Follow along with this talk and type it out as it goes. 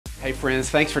Hey friends,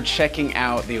 thanks for checking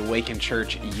out the Awaken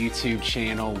Church YouTube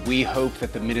channel. We hope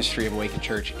that the ministry of Awaken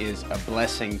Church is a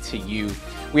blessing to you.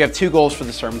 We have two goals for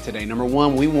the sermon today. Number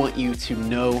one, we want you to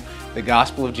know the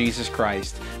gospel of Jesus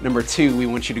Christ. Number two, we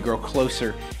want you to grow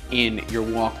closer in your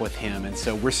walk with Him. And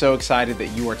so we're so excited that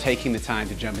you are taking the time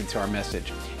to jump into our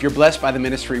message. If you're blessed by the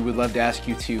ministry, we'd love to ask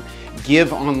you to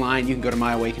give online. You can go to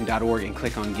myawaken.org and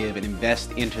click on give and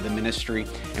invest into the ministry.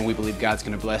 And we believe God's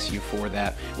going to bless you for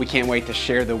that. We can't wait to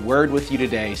share the word with you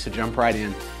today. So jump right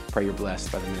in. Pray you're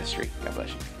blessed by the ministry. God bless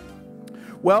you.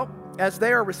 Well, as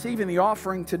they are receiving the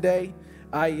offering today,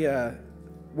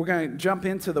 we're going to jump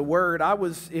into the word. I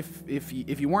was, if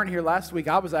you weren't here last week,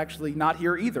 I was actually not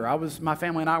here either. My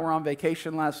family and I were on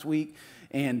vacation last week,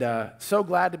 and so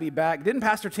glad to be back. Didn't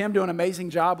Pastor Tim do an amazing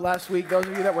job last week? Those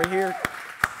of you that were here,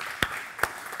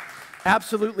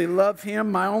 absolutely love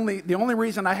him. The only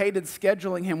reason I hated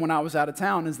scheduling him when I was out of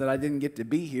town is that I didn't get to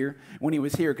be here when he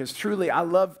was here. Because truly, I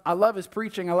love his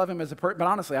preaching. I love him as a person. But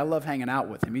honestly, I love hanging out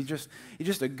with him. He's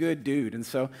just a good dude. And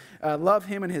so, love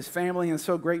him and his family, and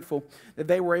so grateful that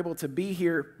they were able to be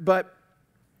here. But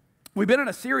we've been in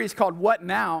a series called "What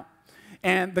Now?"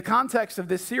 And the context of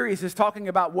this series is talking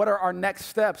about what are our next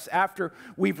steps after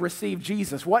we've received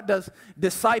Jesus. What does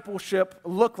discipleship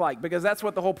look like? Because that's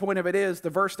what the whole point of it is.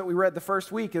 The verse that we read the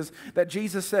first week is that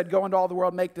Jesus said, "Go into all the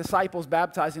world, make disciples,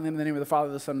 baptizing them in the name of the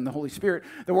Father, the Son, and the Holy Spirit."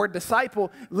 The word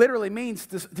disciple literally means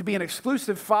to be an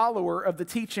exclusive follower of the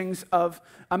teachings of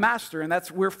a master. And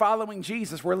we're following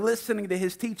Jesus. We're listening to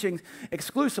His teachings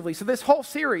exclusively. So this whole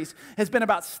series has been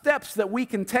about steps that we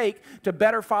can take to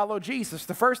better follow Jesus.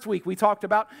 The first week we talked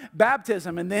about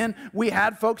baptism, and then we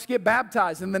had folks get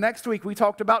baptized. And the next week we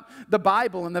talked about the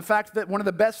Bible and the fact that one of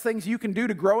the best things you can do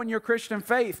to grow in your Christian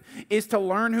faith is to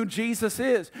learn who Jesus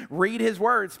is, read His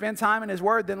Word, spend time in His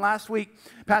Word. Then last week,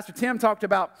 Pastor Tim talked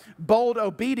about bold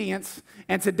obedience.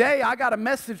 And today I got a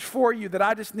message for you that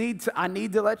I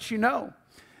need to let you know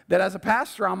that as a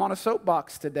pastor, I'm on a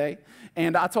soapbox today.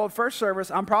 And I told first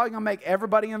service, I'm probably going to make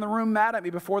everybody in the room mad at me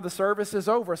before the service is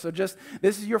over. So this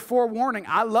is your forewarning.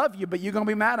 I love you, but you're going to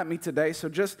be mad at me today. So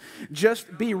just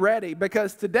be ready,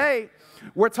 because today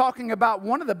we're talking about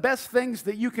one of the best things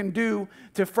that you can do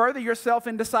to further yourself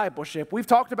in discipleship. We've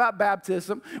talked about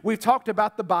baptism. We've talked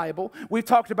about the Bible. We've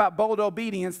talked about bold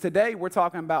obedience. Today we're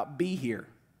talking about be here.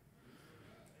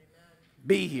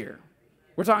 Be here.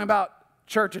 We're talking about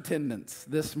church attendance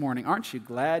this morning. Aren't you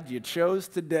glad you chose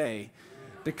today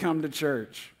to come to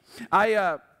church?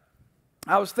 I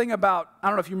was thinking about, I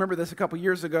don't know if you remember this, a couple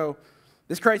years ago,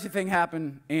 this crazy thing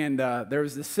happened, and there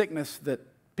was this sickness that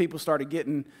people started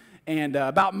getting, and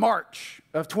about March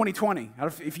of 2020, I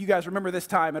don't know if you guys remember this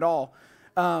time at all,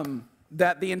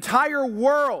 that the entire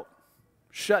world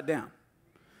shut down.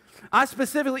 I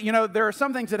specifically, there are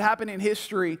some things that happen in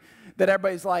history that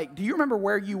everybody's like, do you remember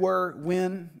where you were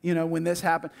when this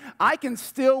happened? I can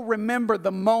still remember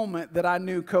the moment that I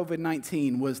knew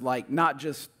COVID-19 was like not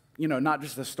just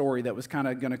a story that was kind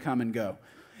of going to come and go.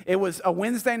 It was a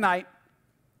Wednesday night.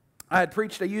 I had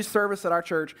preached a youth service at our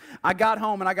church. I got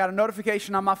home and I got a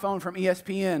notification on my phone from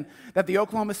ESPN that the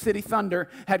Oklahoma City Thunder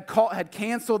had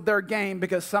canceled their game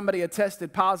because somebody had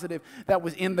tested positive that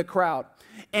was in the crowd.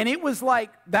 And that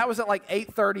was at like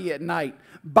 8:30 at night.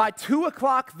 By 2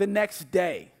 o'clock the next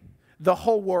day, the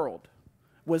whole world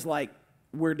was like,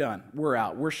 we're done. We're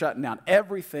out. We're shutting down.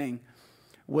 Everything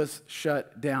was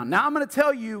shut down. Now I'm going to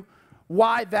tell you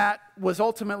why that was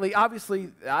ultimately, obviously,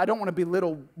 I don't want to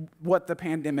belittle what the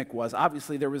pandemic was.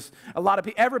 Obviously, there was a lot of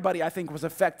people, everybody I think was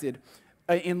affected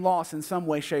in loss in some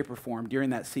way, shape, or form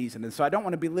during that season. And so I don't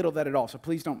want to belittle that at all. So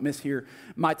please don't mishear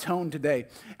my tone today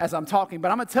as I'm talking.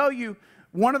 But I'm going to tell you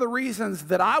one of the reasons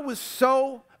that I was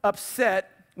so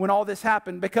upset when all this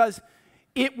happened, because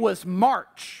it was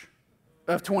March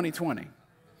of 2020.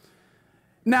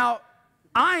 Now,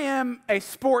 I am a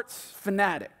sports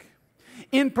fanatic.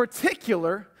 In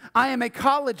particular, I am a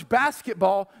college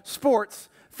basketball sports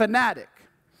fanatic.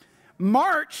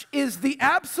 March is the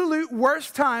absolute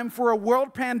worst time for a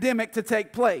world pandemic to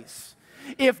take place.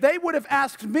 If they would have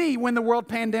asked me when the world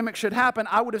pandemic should happen,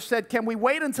 I would have said, can we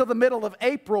wait until the middle of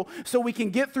April so we can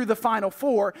get through the Final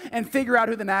Four and figure out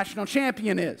who the national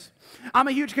champion is? I'm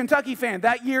a huge Kentucky fan.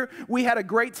 That year, we had a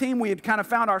great team. We had kind of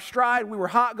found our stride. We were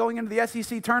hot going into the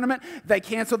SEC tournament. They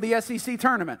canceled the SEC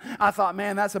tournament. I thought,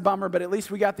 man, that's a bummer, but at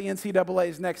least we got the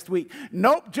NCAAs next week.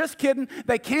 Nope, just kidding.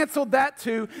 They canceled that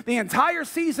too. The entire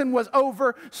season was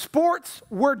over. Sports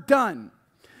were done.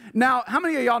 Now, how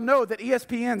many of y'all know that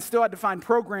ESPN still had to find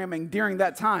programming during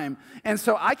that time? And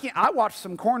so I watched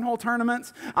some cornhole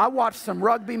tournaments. I watched some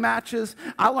rugby matches.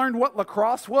 I learned what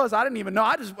lacrosse was. I didn't even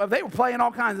know. They were playing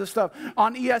all kinds of stuff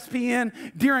on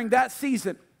ESPN during that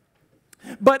season.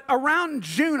 But around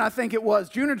June, I think it was,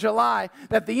 June or July,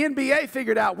 that the NBA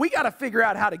figured out, we got to figure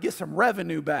out how to get some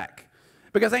revenue back.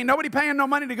 Because ain't nobody paying no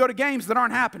money to go to games that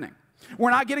aren't happening.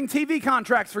 We're not getting TV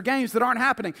contracts for games that aren't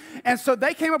happening. And so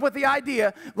they came up with the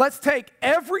idea, let's take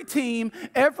every team,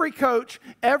 every coach,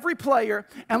 every player,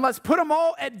 and let's put them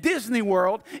all at Disney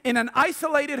World in an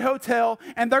isolated hotel,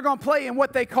 and they're going to play in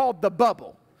what they called the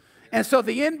bubble. And so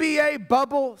the NBA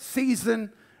bubble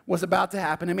season was about to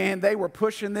happen. And man, they were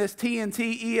pushing this,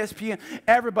 TNT, ESPN,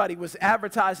 everybody was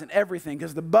advertising everything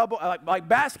because the bubble, like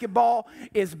basketball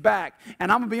is back.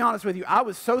 And I'm going to be honest with you, I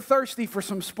was so thirsty for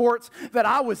some sports that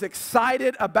I was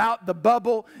excited about the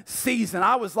bubble season.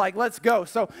 I was like, let's go.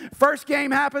 So first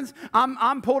game happens,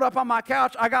 I'm pulled up on my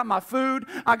couch, I got my food,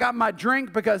 I got my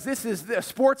drink because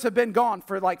sports have been gone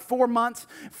for like 4 months.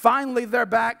 Finally, they're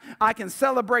back. I can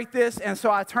celebrate this. And so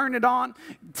I turn it on,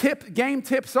 game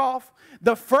tips off.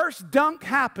 The first dunk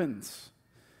happens,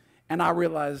 and I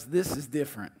realize this is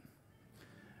different.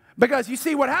 Because you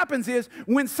see, what happens is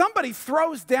when somebody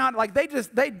throws down, like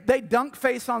they dunk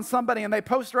face on somebody and they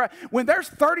post around, when there's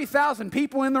 30,000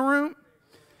 people in the room,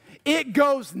 it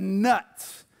goes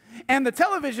nuts. And the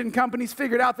television companies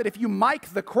figured out that if you mic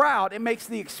the crowd, it makes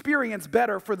the experience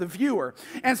better for the viewer.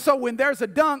 And so when there's a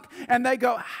dunk and they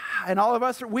go, and all of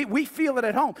us, we feel it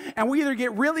at home. And we either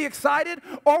get really excited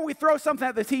or we throw something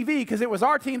at the TV because it was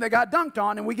our team that got dunked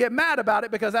on and we get mad about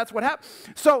it because that's what happened.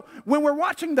 So when we're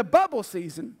watching the bubble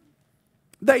season,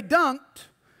 they dunked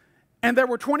and there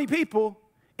were 20 people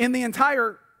in the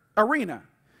entire arena.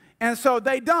 And so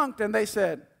they dunked and they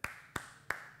said,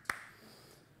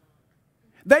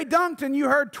 they dunked and you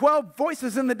heard 12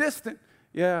 voices in the distance.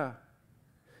 Yeah.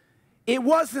 It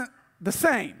wasn't the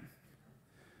same.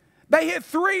 They hit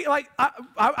three, like,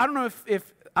 I don't know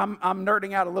if I'm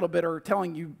nerding out a little bit or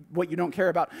telling you what you don't care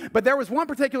about, but there was one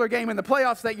particular game in the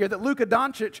playoffs that year that Luka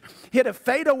Doncic hit a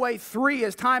fadeaway three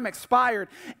as time expired.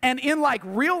 And in like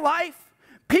real life,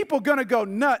 people gonna go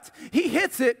nuts. He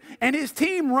hits it and his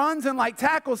team runs and like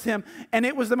tackles him. And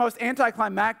it was the most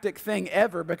anticlimactic thing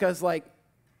ever because like,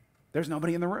 there's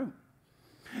nobody in the room.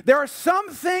 There are some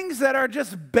things that are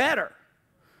just better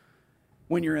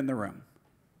when you're in the room.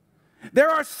 There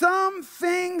are some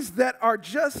things that are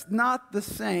just not the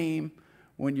same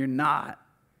when you're not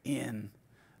in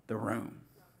the room.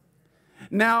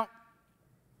 Now,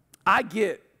 I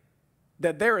get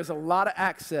that there is a lot of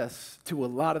access to a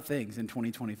lot of things in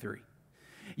 2023.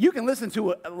 You can listen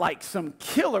to like some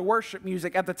killer worship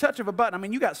music at the touch of a button. I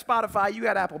mean, you got Spotify, you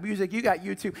got Apple Music, you got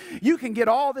YouTube. You can get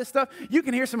all this stuff. You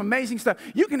can hear some amazing stuff.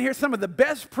 You can hear some of the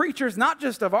best preachers, not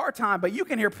just of our time, but you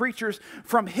can hear preachers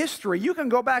from history. You can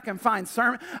go back and find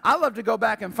sermons. I love to go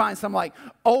back and find some like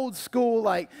old school,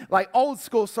 like old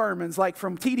school sermons, like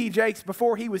from T.D. Jakes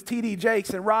before he was T.D.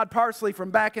 Jakes, and Rod Parsley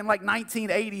from back in like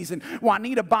 1980s, and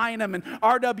Juanita Bynum and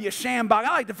R.W. Shambach. I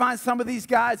like to find some of these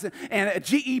guys and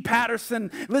G.E. Patterson.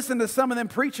 Listen to some of them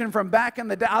preaching from back in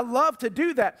the day. I love to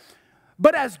do that.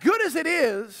 But as good as it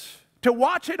is to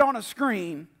watch it on a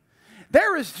screen,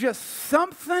 there is just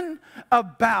something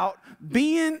about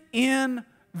being in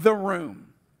the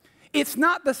room. It's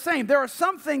not the same. There are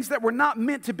some things that were not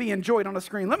meant to be enjoyed on a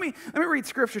screen. Let me read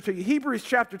scripture to you. Hebrews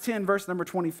chapter 10, verse number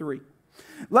 23.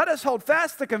 Let us hold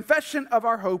fast the confession of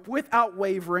our hope without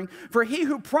wavering, for he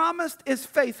who promised is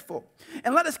faithful.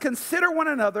 And let us consider one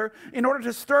another in order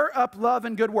to stir up love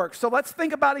and good works. So let's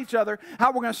think about each other, how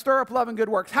we're going to stir up love and good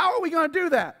works. How are we going to do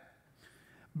that?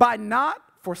 By not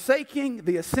forsaking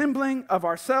the assembling of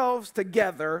ourselves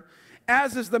together,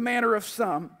 as is the manner of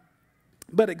some,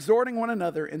 but exhorting one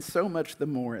another, and so much the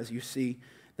more as you see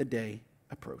the day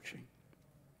approaching.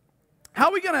 How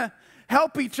are we going to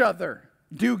help each other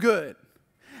do good?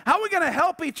 How are we going to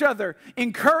help each other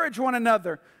encourage one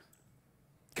another?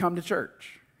 Come to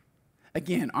church.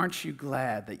 Again, aren't you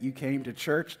glad that you came to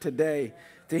church today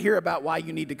to hear about why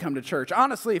you need to come to church?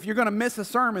 Honestly, if you're going to miss a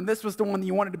sermon, this was the one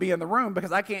you wanted to be in the room,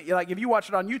 because I can't, like, if you watch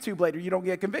it on YouTube later, you don't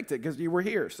get convicted because you were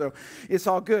here. So it's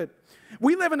all good.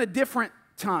 We live in a different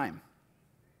time,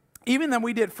 even than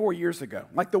we did 4 years ago.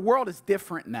 Like, the world is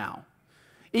different now.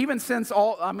 Even since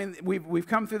we've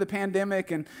come through the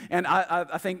pandemic, and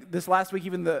I think this last week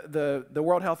even the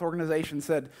World Health Organization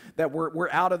said that we're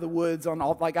out of the woods on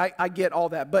all, like I get all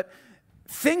that, but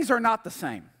things are not the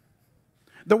same.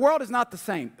 The world is not the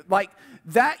same. Like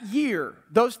that year,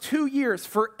 those 2 years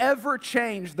forever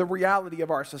changed the reality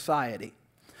of our society.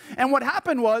 And what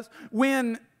happened was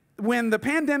when when the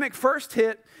pandemic first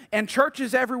hit and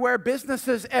churches everywhere,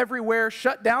 businesses everywhere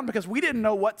shut down because we didn't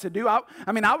know what to do. I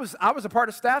was a part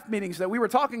of staff meetings that we were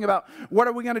talking about, what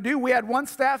are we going to do? We had one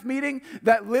staff meeting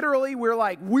that literally we're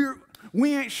like,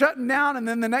 we ain't shutting down. And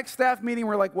then the next staff meeting,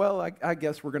 we're like, well, I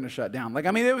guess we're going to shut down. Like,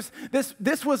 I mean, it was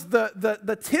this was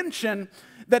the tension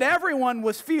that everyone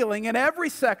was feeling in every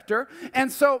sector.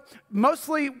 And so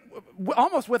mostly,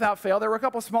 almost without fail, there were a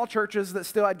couple of small churches that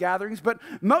still had gatherings, but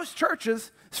most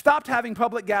churches stopped having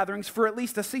public gatherings for at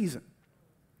least a season.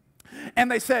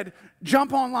 And they said,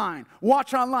 jump online,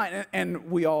 watch online. And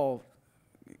we all,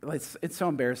 it's so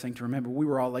embarrassing to remember. We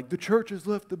were all like, the church has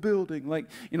left the building. Like,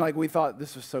 like we thought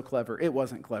this was so clever. It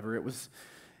wasn't clever. It was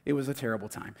a terrible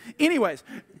time. Anyways,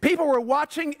 people were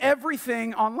watching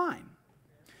everything online,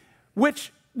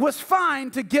 which was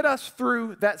fine to get us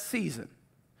through that season.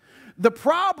 The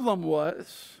problem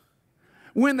was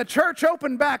when the church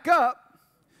opened back up,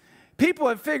 people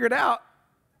had figured out,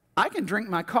 I can drink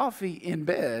my coffee in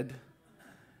bed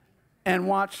and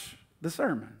watch the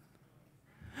sermon.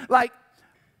 Like,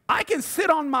 I can sit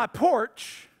on my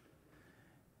porch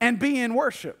and be in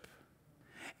worship.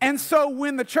 And so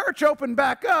when the church opened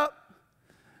back up,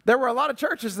 there were a lot of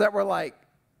churches that were like,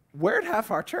 where'd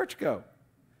half our church go?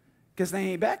 Because they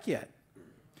ain't back yet.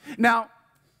 Now,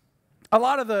 a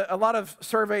lot of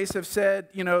surveys have said,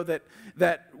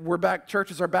 that we're back,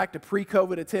 churches are back to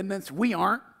pre-COVID attendance. We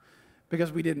aren't,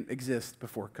 because we didn't exist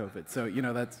before COVID. So,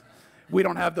 we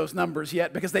don't have those numbers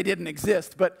yet because they didn't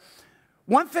exist. But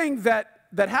one thing that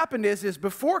happened is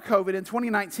before COVID in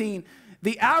 2019,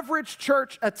 the average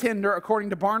church attender, according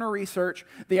to Barna Research,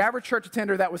 the average church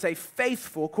attender that was a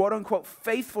faithful, quote unquote,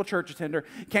 faithful church attender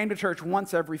came to church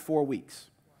once every 4 weeks.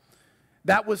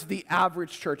 That was the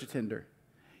average church attender.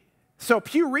 So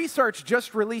Pew Research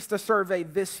just released a survey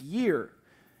this year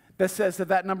that says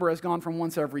that number has gone from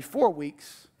once every 4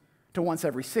 weeks to once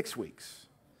every 6 weeks,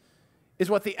 is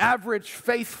what the average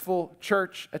faithful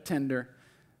church attender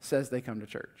says they come to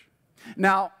church.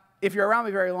 Now, if you're around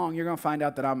me very long, you're going to find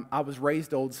out that I was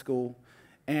raised old school,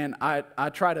 and I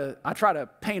try to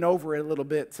paint over it a little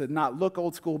bit to not look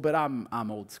old school, but I'm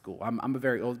old school. I'm a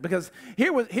very old, because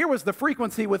here was the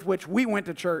frequency with which we went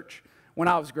to church when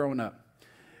I was growing up.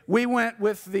 We went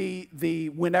with the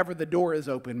whenever the door is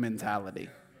open mentality.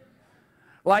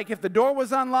 Like if the door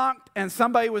was unlocked and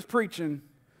somebody was preaching,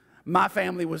 my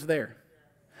family was there.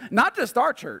 Not just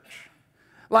our church.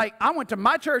 Like, I went to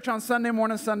my church on Sunday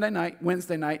morning, Sunday night,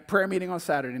 Wednesday night, prayer meeting on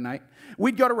Saturday night.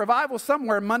 We'd go to revival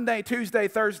somewhere Monday, Tuesday,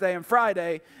 Thursday, and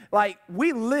Friday. Like,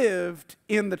 we lived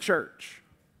in the church.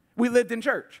 We lived in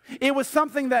church. It was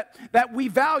something that we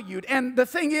valued. And the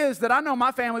thing is that I know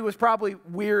my family was probably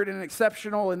weird and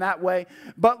exceptional in that way.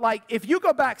 But, like, if you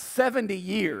go back 70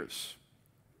 years,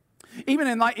 even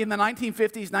in the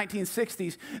 1950s,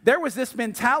 1960s, there was this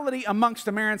mentality amongst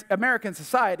American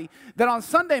society that on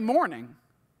Sunday morning,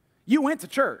 you went to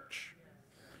church.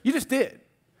 You just did.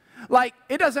 Like,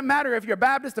 it doesn't matter if you're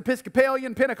Baptist,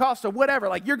 Episcopalian, Pentecostal, whatever.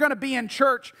 Like, you're going to be in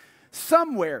church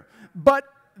somewhere. But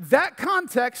that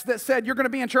context that said you're going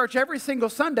to be in church every single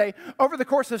Sunday over the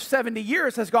course of 70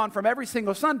 years has gone from every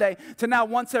single Sunday to now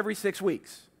once every 6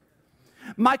 weeks.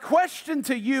 My question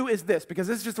to you is this, because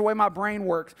this is just the way my brain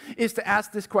works, is to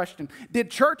ask this question.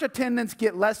 Did church attendance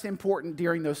get less important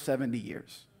during those 70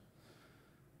 years?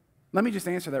 Let me just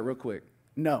answer that real quick.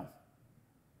 No,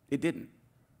 it didn't.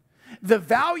 The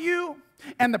value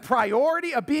and the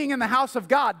priority of being in the house of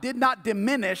God did not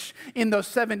diminish in those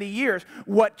 70 years.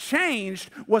 What changed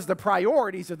was the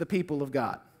priorities of the people of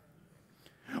God.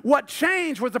 What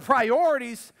changed was the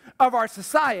priorities of our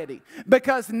society.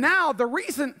 Because now the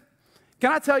reason,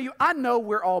 can I tell you, I know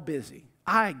we're all busy.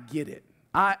 I get it.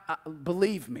 I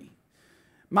believe me.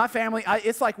 My family,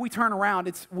 it's like we turn around.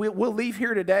 We'll leave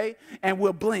here today and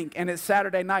we'll blink and it's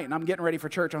Saturday night and I'm getting ready for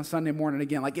church on Sunday morning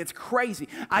again. Like, it's crazy.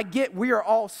 I get we are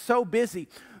all so busy.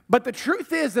 But the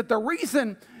truth is that the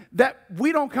reason that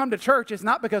we don't come to church is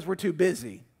not because we're too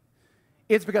busy.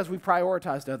 It's because we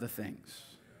prioritized other things.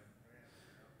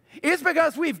 It's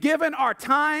because we've given our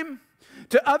time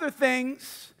to other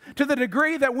things to the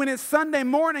degree that when it's Sunday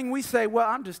morning, we say, well,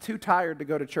 I'm just too tired to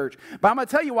go to church. But I'm going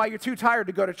to tell you why you're too tired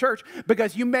to go to church,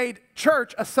 because you made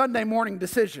church a Sunday morning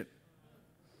decision.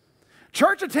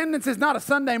 Church attendance is not a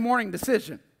Sunday morning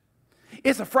decision.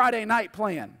 It's a Friday night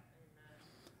plan.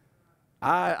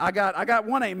 I got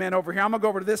one amen over here. I'm going to go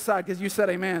over to this side because you said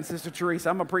amen, Sister Teresa.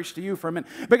 I'm going to preach to you for a minute.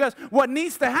 Because what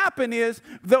needs to happen is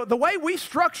the way we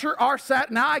structure our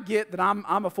now I get that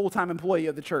I'm a full-time employee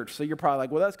of the church, so you're probably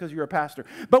like, well, that's because you're a pastor.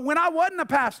 But when I wasn't a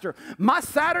pastor, my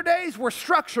Saturdays were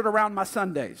structured around my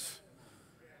Sundays.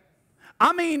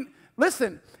 I mean,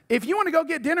 listen, if you want to go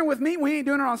get dinner with me, we ain't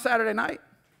doing it on Saturday night.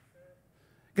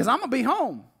 Because I'm going to be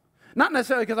home. Not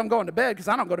necessarily because I'm going to bed, because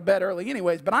I don't go to bed early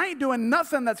anyways, but I ain't doing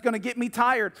nothing that's going to get me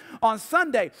tired on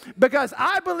Sunday, because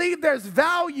I believe there's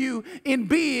value in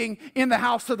being in the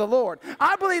house of the Lord.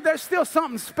 I believe there's still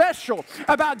something special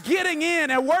about getting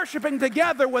in and worshiping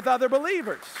together with other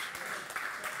believers.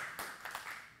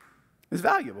 It's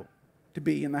valuable to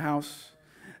be in the house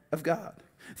of God.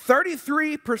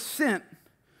 33%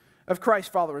 of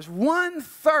Christ followers,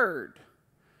 1/3,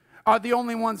 are the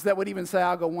only ones that would even say,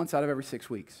 I'll go once out of every 6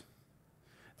 weeks.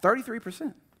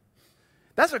 33%.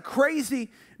 That's a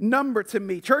crazy number to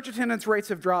me. Church attendance rates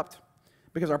have dropped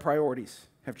because our priorities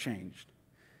have changed.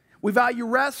 We value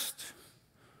rest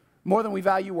more than we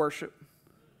value worship.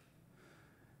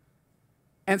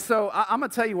 And so I'm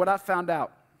going to tell you what I found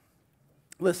out.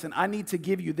 Listen, I need to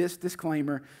give you this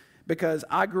disclaimer because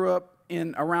I grew up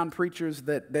around preachers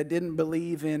that didn't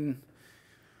believe in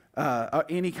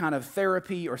any kind of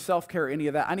therapy or self-care or any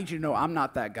of that. I need you to know I'm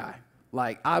not that guy.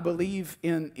 Like, I believe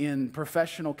in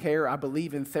professional care. I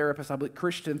believe in therapists. I believe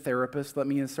Christian therapists. Let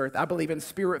me insert that. I believe in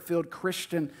spirit-filled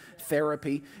Christian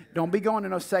therapy. Don't be going to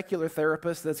no secular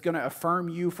therapist that's going to affirm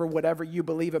you for whatever you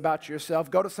believe about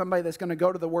yourself. Go to somebody that's going to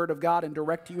go to the Word of God and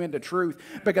direct you into truth,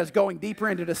 because going deeper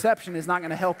into deception is not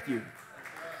going to help you.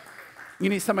 You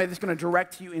need somebody that's going to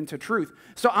direct you into truth.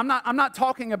 So I'm not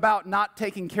talking about not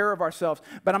taking care of ourselves,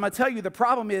 but I'm going to tell you the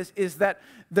problem is that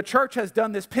the church has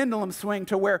done this pendulum swing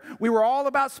to where we were all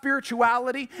about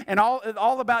spirituality and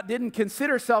all about didn't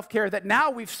consider self-care, that now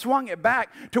we've swung it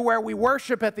back to where we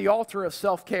worship at the altar of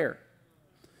self-care.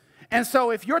 And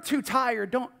so if you're too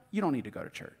tired, you don't need to go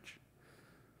to church.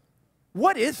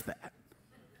 What is that?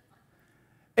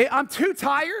 I'm too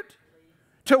tired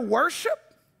to worship?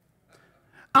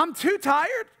 I'm too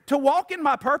tired to walk in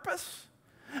my purpose.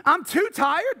 I'm too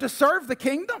tired to serve the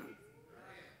kingdom.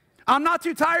 I'm not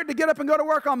too tired to get up and go to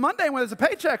work on Monday when there's a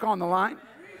paycheck on the line.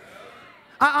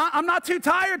 I'm not too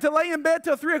tired to lay in bed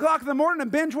till 3 o'clock in the morning and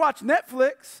binge watch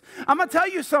Netflix. I'm going to tell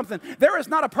you something. There is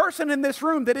not a person in this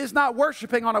room that is not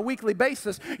worshiping on a weekly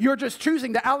basis. You're just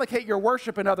choosing to allocate your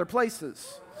worship in other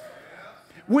places.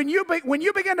 When you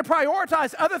begin to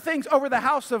prioritize other things over the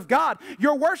house of God,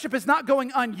 your worship is not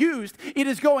going unused. It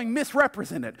is going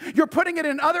misrepresented. You're putting it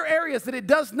in other areas that it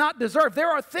does not deserve. There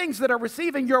are things that are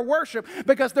receiving your worship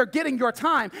because they're getting your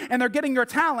time, and they're getting your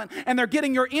talent, and they're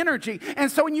getting your energy. And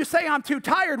so when you say I'm too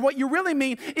tired, what you really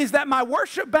mean is that my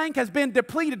worship bank has been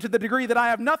depleted to the degree that I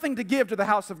have nothing to give to the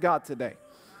house of God today.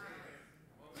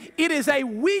 It is a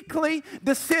weekly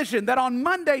decision that on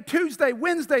Monday, Tuesday,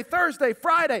 Wednesday, Thursday,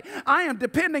 Friday, I am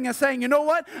depending and saying, you know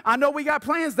what? I know we got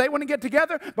plans. They want to get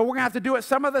together, but we're going to have to do it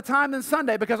some other time than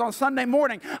Sunday, because on Sunday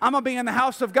morning, I'm going to be in the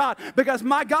house of God, because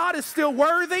my God is still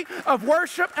worthy of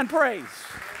worship and praise.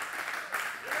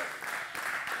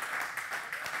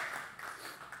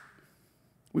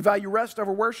 We value rest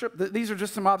over worship. These are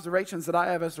just some observations that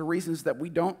I have as to reasons that we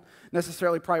don't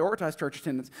necessarily prioritize church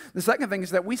attendance. The second thing is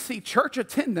that we see church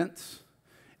attendance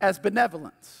as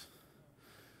benevolence.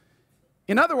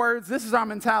 In other words, this is our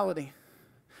mentality.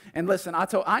 And listen,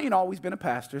 I ain't always been a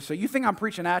pastor, so you think I'm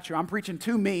preaching at you. I'm preaching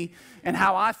to me and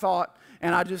how I thought,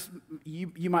 and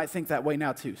you might think that way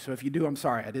now too. So if you do, I'm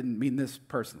sorry. I didn't mean this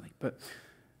personally. But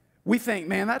we think,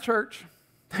 man, that church,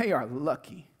 they are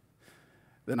lucky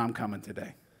that I'm coming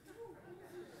today.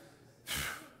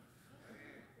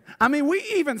 I mean, we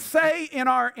even say in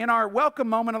our welcome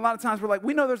moment, a lot of times we're like,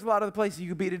 we know there's a lot of the places you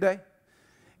could be today.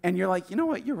 And you're like, you know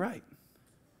what? You're right.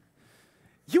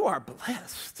 You are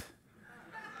blessed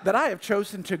that I have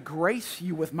chosen to grace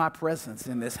you with my presence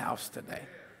in this house today.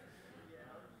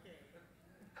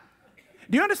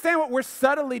 Do you understand what we're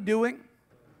subtly doing?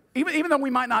 Even though we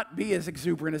might not be as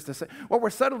exuberant as to say, what we're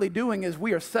subtly doing is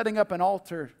we are setting up an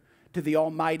altar to the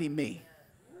almighty me.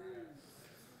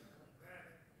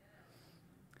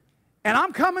 And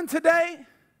I'm coming today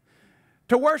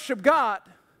to worship God,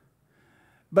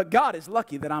 but God is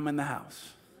lucky that I'm in the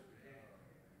house.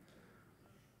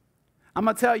 I'm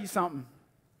going to tell you something.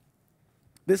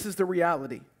 This is the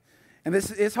reality. And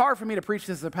it's hard for me to preach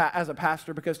this as a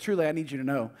pastor, because truly I need you to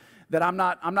know that I'm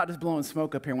not just blowing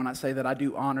smoke up here when I say that I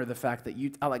do honor the fact that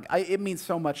it means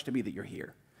so much to me that you're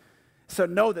here. So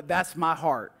know that that's my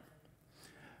heart.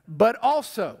 But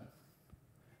also,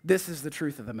 this is the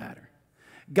truth of the matter.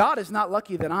 God is not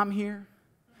lucky that I'm here.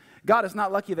 God is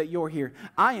not lucky that you're here.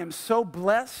 I am so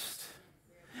blessed,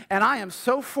 and I am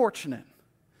so fortunate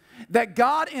that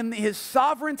God in his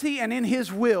sovereignty and in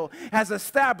his will has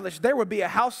established there would be a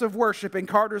house of worship in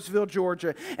Cartersville,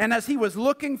 Georgia. And as he was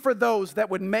looking for those that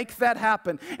would make that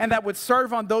happen and that would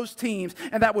serve on those teams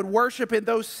and that would worship in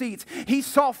those seats, he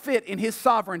saw fit in his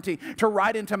sovereignty to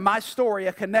write into my story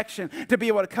a connection to be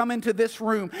able to come into this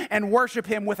room and worship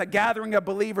him with a gathering of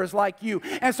believers like you.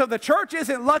 And so the church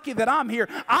isn't lucky that I'm here.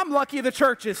 I'm lucky the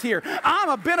church is here. I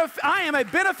am a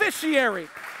beneficiary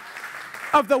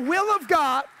of the will of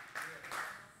God,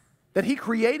 that he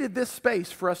created this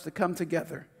space for us to come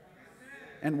together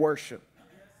and worship.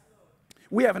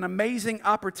 We have an amazing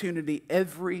opportunity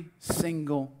every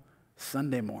single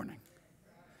Sunday morning.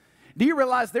 Do you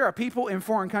realize there are people in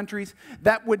foreign countries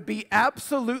that would be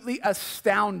absolutely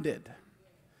astounded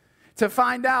to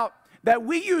find out that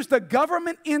we used a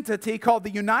government entity called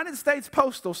the United States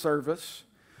Postal Service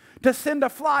to send a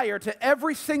flyer to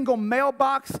every single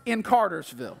mailbox in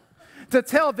Cartersville to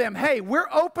tell them, hey, we're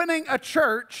opening a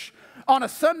church on a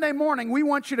Sunday morning. We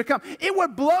want you to come. It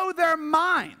would blow their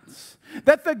minds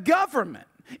that the government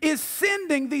is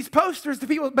sending these posters to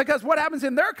people, because what happens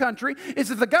in their country is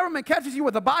if the government catches you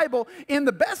with a Bible, in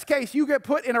the best case, you get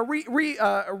put in a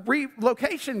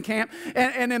relocation camp,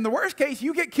 and in the worst case,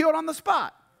 you get killed on the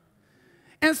spot.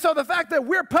 And so the fact that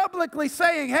we're publicly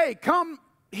saying, hey, come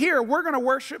here, we're going to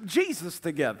worship Jesus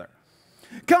together.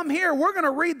 Come here, we're going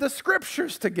to read the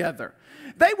scriptures together.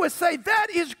 They would say, that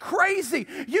is crazy.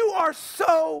 You are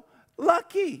so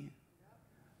lucky.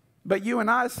 But you and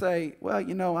I say, well,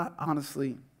 you know,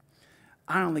 honestly,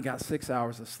 I only got 6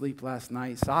 hours of sleep last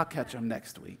night, so I'll catch them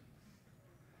next week.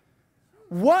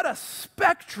 What a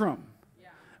spectrum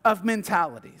of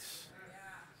mentalities.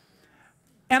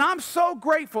 And I'm so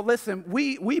grateful. Listen,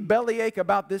 we bellyache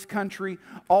about this country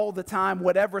all the time,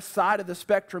 whatever side of the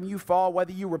spectrum you fall,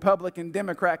 whether you Republican,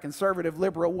 Democrat, conservative,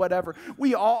 liberal, whatever.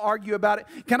 We all argue about it.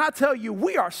 Can I tell you,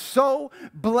 we are so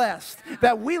blessed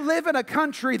that we live in a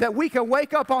country that we can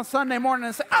wake up on Sunday morning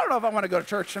and say, I don't know if I want to go to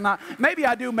church or not. Maybe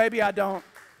I do, maybe I don't.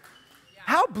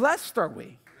 How blessed are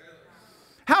we?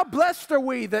 How blessed are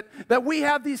we that we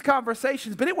have these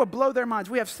conversations? But it would blow their minds.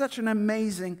 We have such an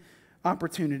amazing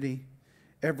opportunity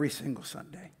every single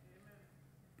Sunday.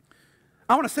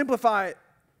 I want to simplify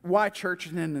why church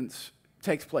attendance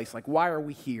takes place. Like, why are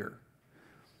we here?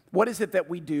 What is it that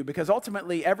we do? Because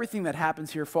ultimately, everything that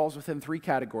happens here falls within three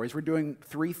categories. We're doing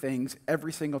three things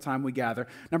every single time we gather.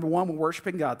 Number one, we're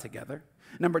worshiping God together.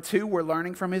 Number two, we're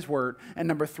learning from his word. And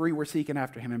number three, we're seeking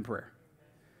after him in prayer.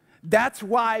 That's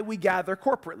why we gather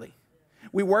corporately.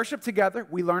 We worship together,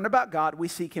 we learn about God, we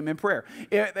seek him in prayer.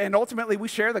 And ultimately, we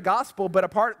share the gospel, but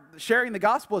sharing the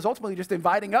gospel is ultimately just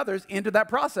inviting others into that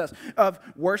process of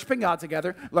worshiping God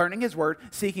together, learning his word,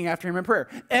 seeking after him in prayer.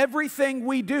 Everything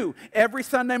we do, every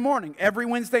Sunday morning, every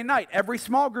Wednesday night, every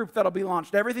small group that'll be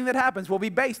launched, everything that happens will be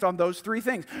based on those three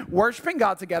things. Worshiping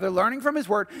God together, learning from his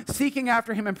word, seeking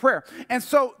after him in prayer. And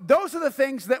so those are the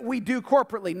things that we do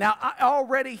corporately. Now, I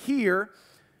already hear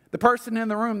the person in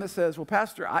the room that says, well,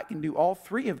 Pastor, I can do all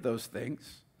three of those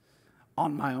things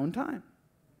on my own time.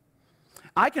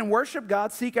 I can worship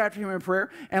God, seek after him in prayer,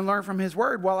 and learn from his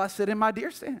word while I sit in my deer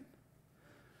stand.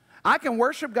 I can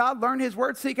worship God, learn his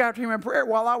word, seek after him in prayer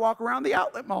while I walk around the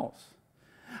outlet malls.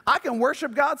 I can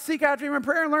worship God, seek after him in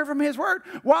prayer, and learn from his word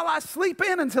while I sleep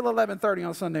in until 11:30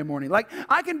 on Sunday morning. Like,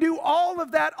 I can do all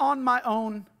of that on my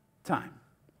own time.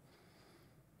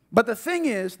 But the thing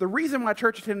is, the reason why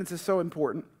church attendance is so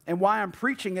important and why I'm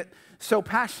preaching it so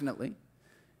passionately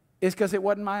is because it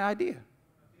wasn't my idea.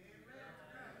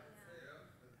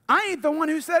 I ain't the one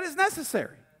who said it's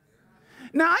necessary.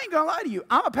 Now, I ain't going to lie to you.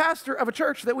 I'm a pastor of a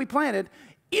church that we planted.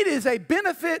 It is a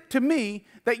benefit to me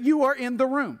that you are in the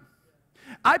room.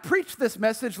 I preached this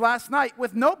message last night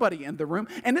with nobody in the room,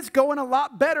 and it's going a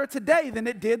lot better today than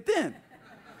it did then.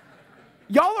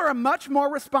 Y'all are a much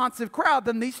more responsive crowd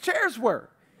than these chairs were.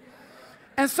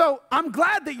 And so I'm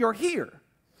glad that you're here.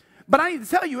 But I need to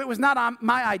tell you, it was not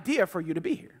my idea for you to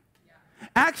be here. Yeah.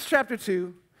 Acts chapter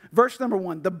 2, verse number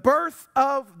 1, the birth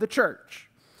of the church,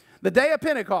 the day of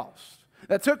Pentecost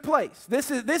that took place. This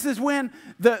is when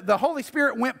the Holy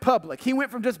Spirit went public. He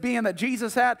went from just being that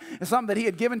Jesus had and something that he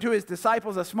had given to his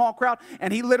disciples, a small crowd,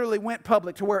 and he literally went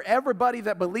public to where everybody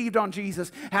that believed on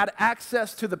Jesus had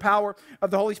access to the power of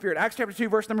the Holy Spirit. Acts chapter 2,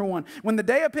 verse number 1, when the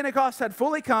day of Pentecost had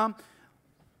fully come,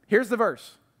 here's the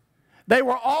verse. They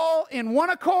were all in one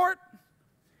accord,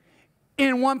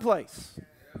 in one place.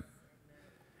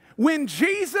 When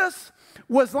Jesus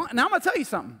was, now I'm going to tell you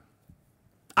something.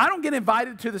 I don't get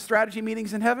invited to the strategy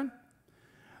meetings in heaven.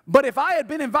 But if I had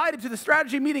been invited to the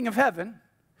strategy meeting of heaven,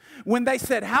 when they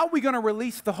said, how are we going to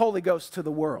release the Holy Ghost to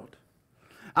the world?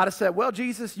 I'd have said, well,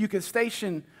 Jesus, you can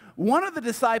station one of the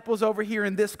disciples over here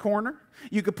in this corner.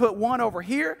 You could put one over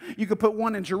here. You could put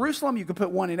one in Jerusalem. You could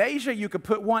put one in Asia. You could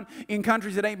put one in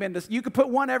countries that ain't been, you could put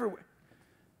one everywhere.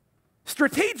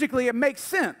 Strategically, it makes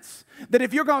sense that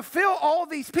if you're going to fill all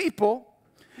these people,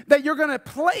 that you're going to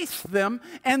place them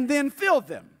and then fill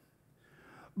them.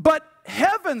 But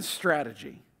heaven's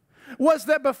strategy was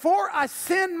that before I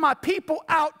send my people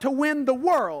out to win the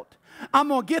world, I'm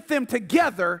going to get them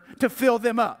together to fill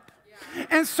them up.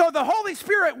 And so the Holy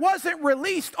Spirit wasn't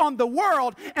released on the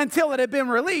world until it had been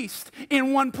released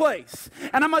in one place.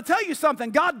 And I'm going to tell you something.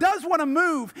 God does want to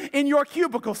move in your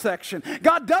cubicle section.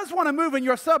 God does want to move in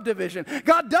your subdivision.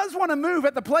 God does want to move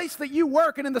at the place that you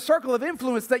work and in the circle of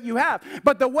influence that you have.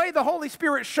 But the way the Holy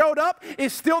Spirit showed up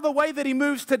is still the way that he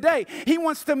moves today. He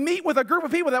wants to meet with a group of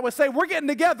people that would say, we're getting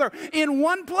together in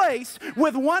one place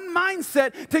with one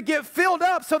mindset to get filled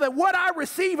up so that what I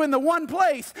receive in the one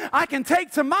place, I can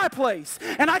take to my place.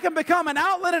 And I can become an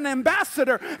outlet and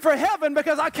ambassador for heaven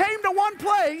because I came to one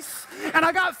place and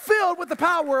I got filled with the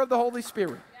power of the Holy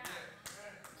Spirit.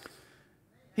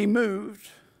 He moved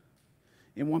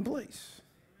in one place.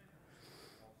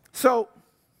 So,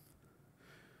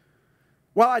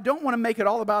 while I don't want to make it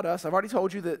all about us, I've already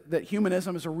told you that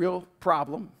humanism is a real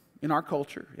problem in our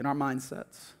culture, in our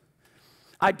mindsets.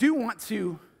 I do want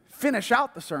to finish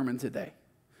out the sermon today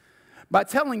by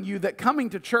telling you that coming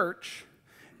to church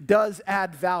does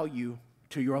add value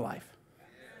to your life.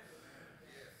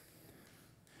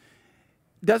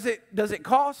 Does it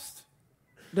cost?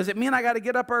 Does it mean I got to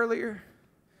get up earlier?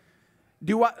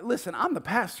 Listen, I'm the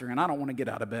pastor and I don't want to get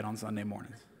out of bed on Sunday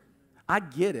mornings. I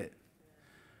get it.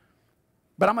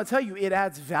 But I'm going to tell you, it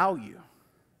adds value.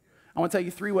 I want to tell you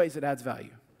 3 ways it adds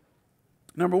value.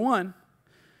 Number 1,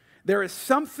 there is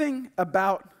something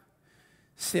about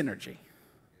synergy.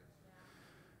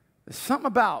 There's something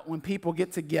about when people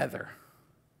get together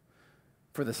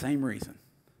for the same reason.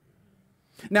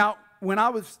 Now, when I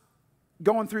was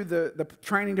going through the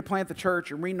training to plant the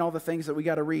church and reading all the things that we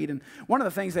got to read, and one of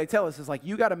the things they tell us is like,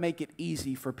 you got to make it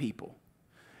easy for people.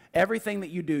 Everything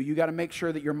that you do, you got to make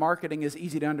sure that your marketing is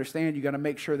easy to understand. You got to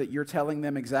make sure that you're telling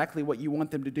them exactly what you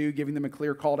want them to do, giving them a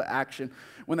clear call to action.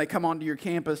 When they come onto your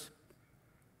campus,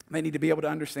 they need to be able to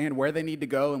understand where they need to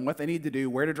go and what they need to do,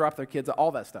 where to drop their kids,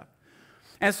 all that stuff.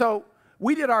 And so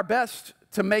we did our best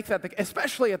to make that,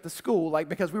 especially at the school, like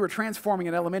because we were transforming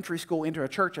an elementary school into a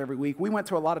church every week. We went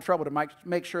to a lot of trouble to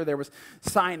make sure there was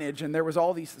signage and there was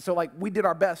all these. So like we did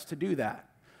our best to do that.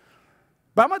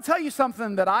 But I'm going to tell you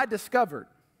something that I discovered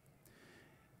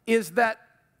is that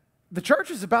the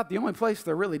church is about the only place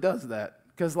that really does that.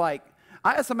 Because like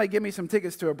I had somebody give me some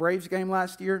tickets to a Braves game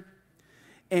last year,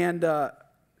 and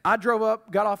I drove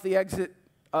up, got off the exit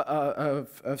of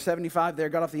 75 there,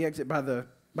 got off the exit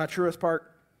by Truist Park.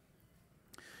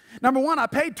 Number 1, I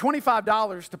paid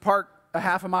 $25 to park a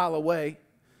half a mile away.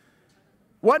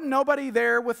 Wasn't nobody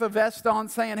there with a vest on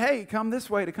saying, hey, come this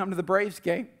way to come to the Braves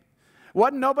game.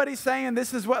 Wasn't nobody saying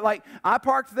this is what, like, I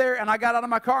parked there and I got out of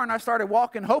my car and I started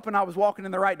walking, hoping I was walking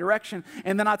in the right direction.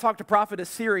 And then I talked to Prophetess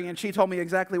Siri and she told me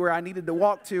exactly where I needed to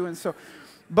walk to. And so,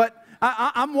 but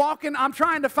I'm walking, I'm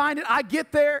trying to find it. I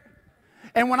get there.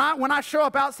 And when I show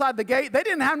up outside the gate, they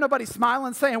didn't have nobody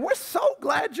smiling saying, we're so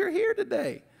glad you're here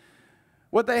today.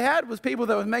 What they had was people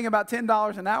that was making about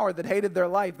 $10 an hour that hated their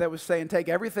life, that was saying, take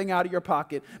everything out of your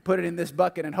pocket, put it in this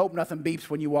bucket, and hope nothing beeps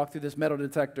when you walk through this metal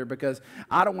detector because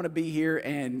I don't want to be here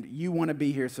and you want to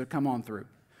be here, so come on through.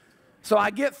 So I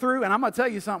get through, and I'm going to tell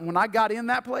you something. When I got in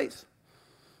that place,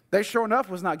 they sure enough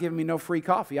was not giving me no free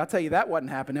coffee. I'll tell you that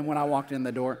wasn't happening when I walked in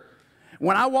the door.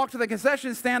 When I walked to the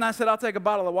concession stand, I said, I'll take a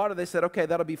bottle of water. They said, okay,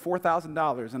 that'll be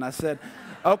 $4,000. And I said,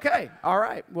 okay, all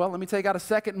right. Well, let me take out a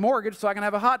second mortgage so I can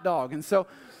have a hot dog. And so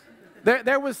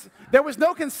there was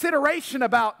no consideration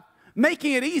about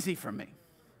making it easy for me.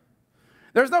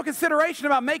 There was no consideration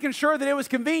about making sure that it was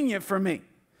convenient for me.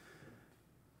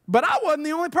 But I wasn't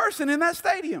the only person in that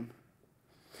stadium.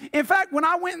 In fact, when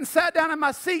I went and sat down in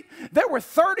my seat, there were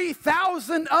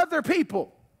 30,000 other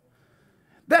people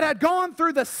that had gone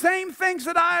through the same things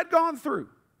that I had gone through,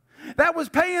 that was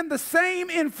paying the same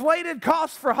inflated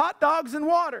costs for hot dogs and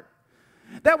water,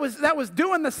 that was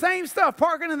doing the same stuff,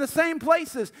 parking in the same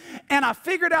places. And I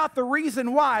figured out the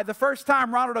reason why the first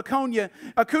time Ronald Acuna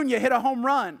hit a home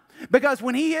run. Because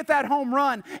when he hit that home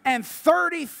run and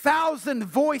 30,000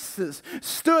 voices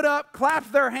stood up,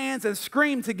 clapped their hands, and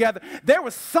screamed together, there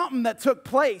was something that took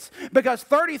place because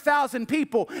 30,000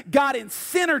 people got in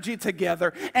synergy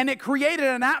together, and it created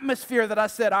an atmosphere that I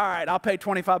said, all right, I'll pay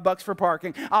 $25 for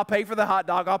parking, I'll pay for the hot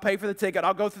dog, I'll pay for the ticket,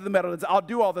 I'll go through the metal, I'll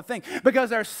do all the things, because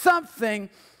there's something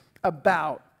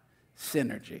about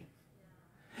synergy.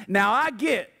 Now I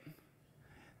get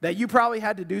that you probably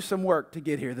had to do some work to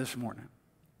get here this morning.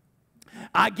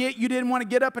 I get you didn't want to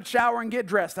get up and shower and get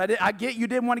dressed. I get you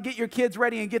didn't want to get your kids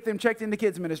ready and get them checked into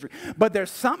kids ministry. But there's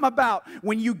something about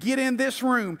when you get in this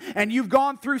room and you've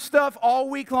gone through stuff all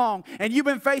week long and you've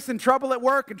been facing trouble at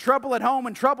work and trouble at home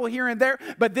and trouble here and there.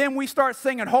 But then we start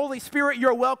singing, Holy Spirit,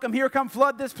 you're welcome here. Come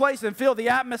flood this place and fill the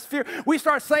atmosphere. We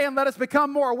start saying, let us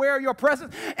become more aware of your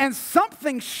presence. And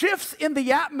something shifts in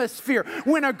the atmosphere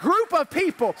when a group of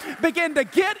people begin to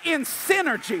get in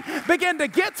synergy, begin to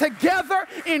get together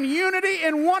in unity,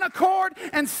 in one accord,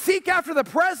 and seek after the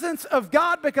presence of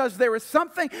God, because there is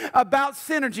something about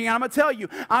synergy. And I'm going to tell you,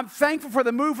 I'm thankful for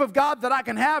the move of God that I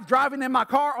can have driving in my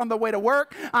car on the way to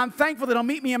work. I'm thankful that He'll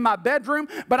meet me in my bedroom.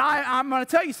 But I'm going to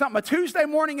tell you something. A Tuesday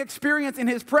morning experience in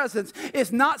His presence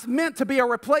is not meant to be a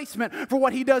replacement for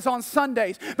what He does on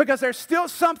Sundays, because there's still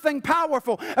something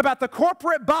powerful about the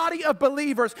corporate body of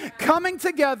believers coming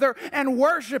together and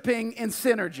worshiping in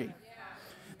synergy.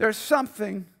 There's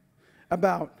something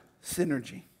about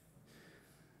synergy.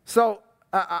 So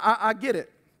I get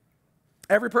it.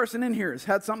 Every person in here has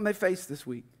had something they faced this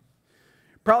week.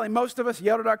 Probably most of us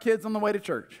yelled at our kids on the way to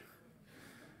church.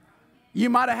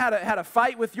 You might have had a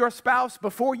fight with your spouse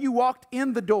before you walked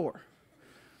in the door.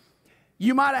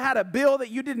 You might have had a bill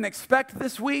that you didn't expect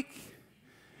this week.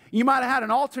 You might have had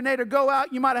an alternator go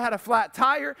out. You might have had a flat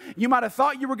tire. You might have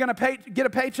thought you were going to get a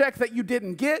paycheck that you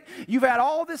didn't get. You've had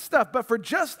all this stuff. But for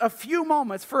just a few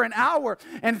moments, for an hour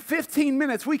and 15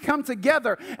 minutes, we come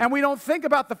together and we don't think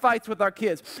about the fights with our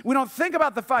kids. We don't think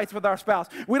about the fights with our spouse.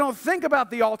 We don't think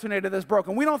about the alternator that's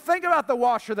broken. We don't think about the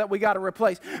washer that we got to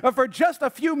replace. But for just a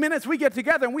few minutes, we get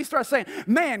together and we start saying,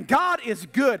 man, God is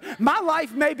good. My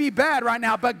life may be bad right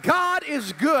now, but God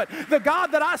is good. The God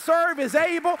that I serve is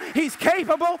able. He's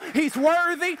capable. He's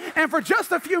worthy. And for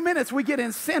just a few minutes, we get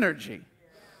in synergy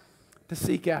to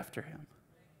seek after Him.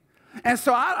 And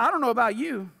so I don't know about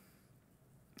you,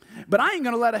 but I ain't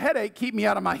going to let a headache keep me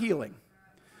out of my healing.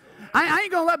 I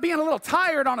ain't going to let being a little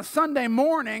tired on a Sunday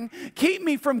morning keep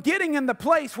me from getting in the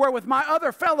place where with my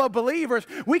other fellow believers,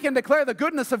 we can declare the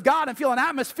goodness of God and feel an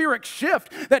atmospheric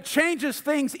shift that changes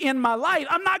things in my life.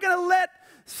 I'm not going to let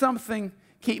something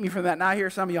keep me from that. Now I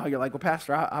hear some of y'all, you're like, well,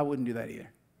 Pastor, I wouldn't do that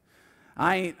either.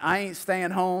 I ain't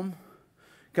staying home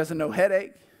because of no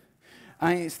headache.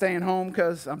 I ain't staying home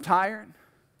because I'm tired.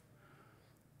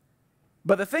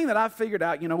 But the thing that I've figured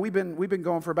out, we've been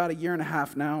going for about a year and a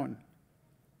half now, and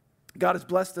God has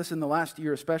blessed us in the last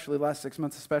year, especially the last 6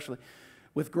 months, especially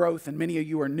with growth, and many of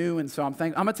you are new, and so I'm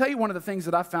going to tell you one of the things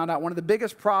that I found out. One of the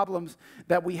biggest problems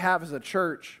that we have as a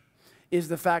church is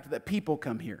the fact that people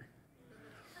come here.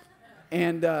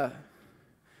 And the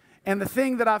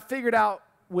thing that I've figured out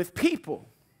with people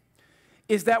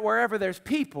is that wherever there's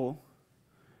people,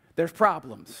 there's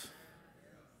problems.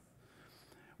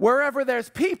 Wherever there's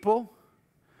people,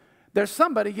 there's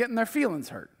somebody getting their feelings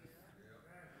hurt.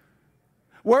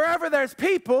 Wherever there's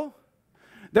people,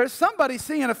 there's somebody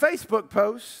seeing a Facebook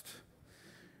post.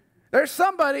 There's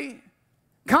somebody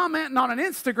commenting on an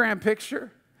Instagram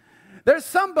picture. There's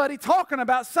somebody talking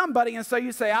about somebody, and so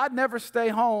you say, I'd never stay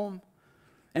home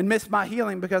and miss my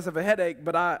healing because of a headache,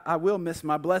 but I will miss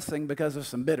my blessing because of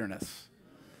some bitterness.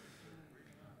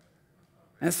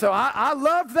 And so I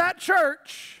loved that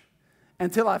church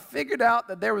until I figured out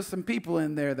that there was some people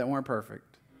in there that weren't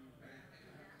perfect.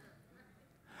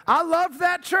 I loved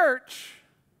that church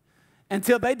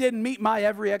until they didn't meet my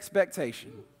every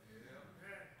expectation.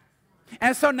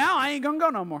 And so now I ain't going to go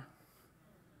no more.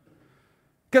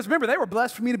 Because remember, they were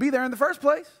blessed for me to be there in the first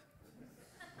place.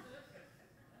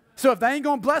 So if they ain't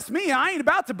going to bless me, I ain't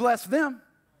about to bless them.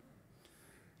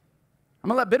 I'm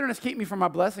going to let bitterness keep me from my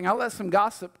blessing. I'll let some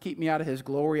gossip keep me out of His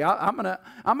glory. I'm going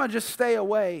to just stay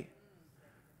away.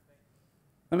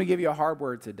 Let me give you a hard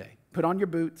word today. Put on your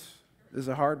boots. This is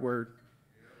a hard word.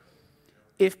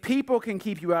 If people can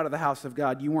keep you out of the house of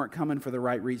God, you weren't coming for the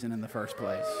right reason in the first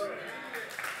place.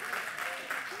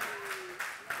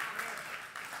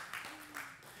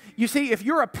 You see, if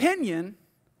your opinion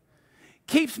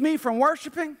keeps me from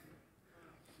worshiping,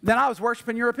 then I was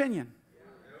worshiping your opinion.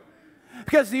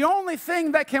 Because the only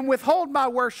thing that can withhold my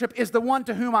worship is the one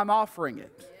to whom I'm offering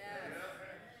it.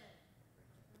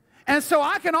 And so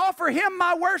I can offer Him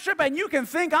my worship, and you can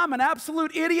think I'm an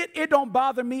absolute idiot. It don't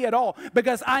bother me at all,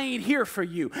 because I ain't here for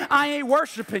you. I ain't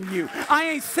worshiping you. I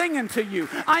ain't singing to you.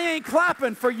 I ain't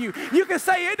clapping for you. You can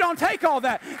say it don't take all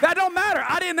that. That don't matter.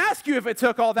 I didn't ask you if it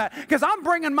took all that, because I'm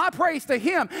bringing my praise to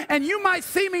Him. And you might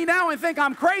see me now and think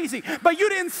I'm crazy, but you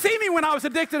didn't see me when I was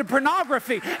addicted to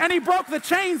pornography and He broke the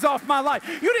chains off my life.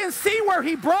 You didn't see where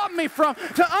He brought me from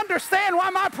to understand why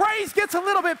my praise gets a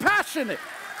little bit passionate.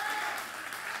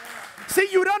 See,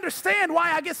 you'd understand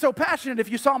why I get so passionate if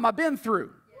you saw my been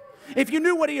through. If you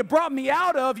knew what he had brought me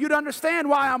out of, you'd understand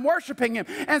why I'm worshiping him.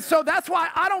 And so that's why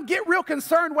I don't get real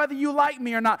concerned whether you like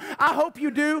me or not. I hope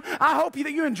you do. I hope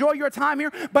that you enjoy your time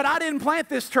here. But I didn't plant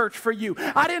this church for you.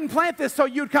 I didn't plant this so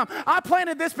you'd come. I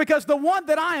planted this because the one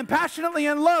that I am passionately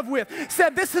in love with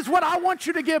said, this is what I want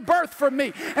you to give birth for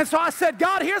me. And so I said,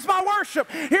 God, here's my worship.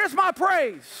 Here's my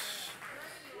praise.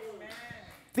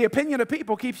 If the opinion of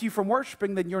people keeps you from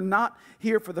worshiping, then you're not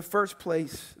here for the first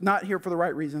place, not here for the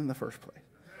right reason in the first place.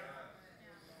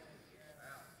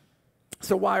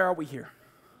 So why are we here?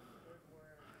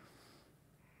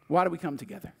 Why do we come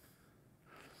together?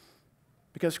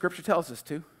 Because Scripture tells us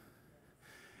to.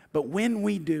 But when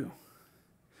we do,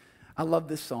 I love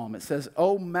this psalm. It says,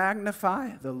 "Oh,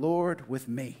 magnify the Lord with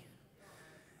me,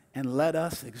 and let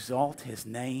us exalt his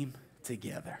name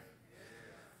together."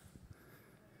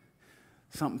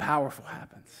 Something powerful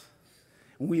happens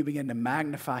when we begin to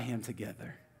magnify him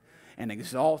together and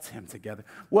exalt him together.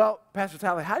 Well, Pastor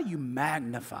Tyler, how do you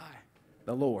magnify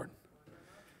the Lord?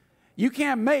 You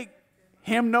can't make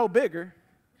him no bigger.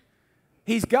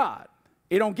 He's God.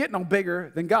 It don't get no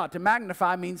bigger than God. To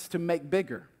magnify means to make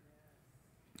bigger.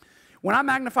 When I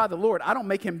magnify the Lord, I don't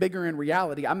make him bigger in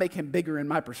reality. I make him bigger in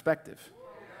my perspective.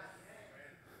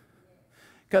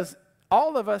 Because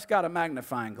all of us got a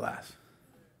magnifying glass.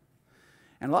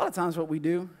 And a lot of times what we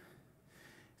do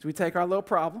is we take our little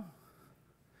problem,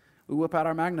 we whip out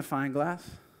our magnifying glass,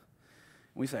 and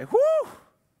we say, whoo!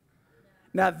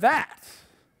 Now that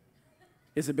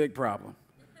is a big problem.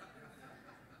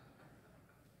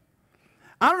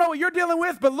 I don't know what you're dealing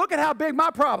with, but look at how big my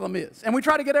problem is. And we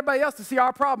try to get everybody else to see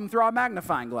our problem through our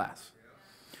magnifying glass.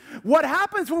 What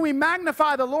happens when we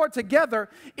magnify the Lord together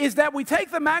is that we take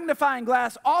the magnifying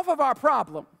glass off of our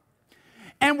problem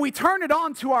and we turn it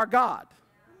on to our God.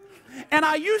 And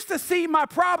I used to see my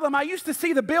problem. I used to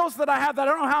see the bills that I have that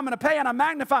I don't know how I'm going to pay, and I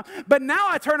magnify them. But now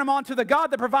I turn them on to the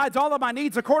God that provides all of my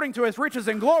needs according to his riches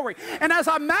and glory. And as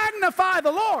I magnify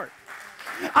the Lord,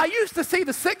 I used to see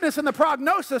the sickness and the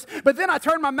prognosis, but then I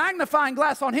turn my magnifying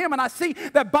glass on him and I see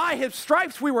that by his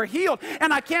stripes we were healed.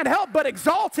 And I can't help but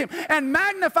exalt him and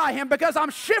magnify him because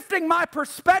I'm shifting my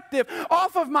perspective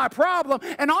off of my problem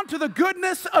and onto the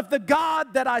goodness of the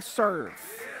God that I serve.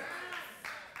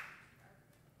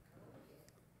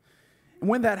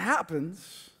 When that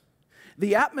happens,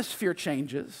 the atmosphere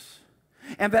changes,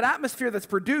 and that atmosphere that's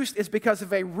produced is because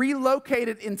of a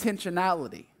relocated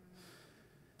intentionality.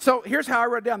 So here's how I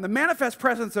wrote it down. The manifest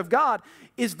presence of God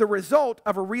is the result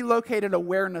of a relocated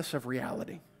awareness of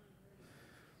reality.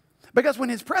 Because when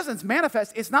his presence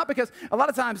manifests, it's not because, a lot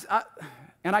of times,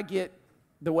 I get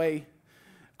the way,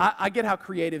 I get how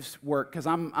creatives work, because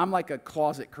I'm like a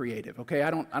closet creative, okay?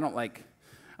 I'm not like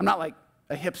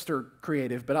a hipster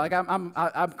creative, but I'm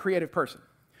a creative person.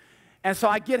 And so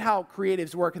I get how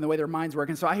creatives work and the way their minds work.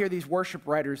 And so I hear these worship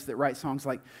writers that write songs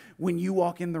like, when you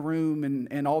walk in the room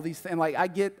and all these things. Like, I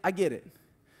get it.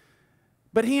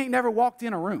 But he ain't never walked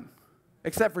in a room.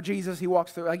 Except for Jesus, he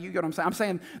walks through. Like, you get what I'm saying? I'm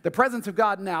saying the presence of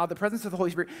God now, the presence of the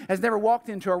Holy Spirit, has never walked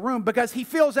into a room because he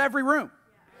fills every room.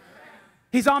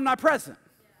 He's omnipresent.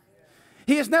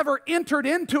 He has never entered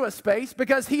into a space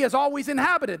because he has always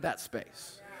inhabited that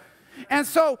space. And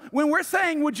so when we're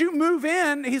saying, would you move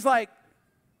in? He's like,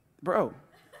 bro,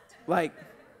 like,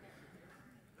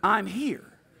 I'm here.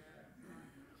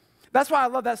 That's why I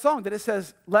love that song that it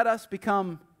says, let us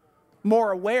become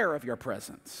more aware of your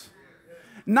presence.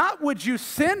 Not would you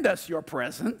send us your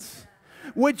presence.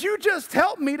 Would you just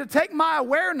help me to take my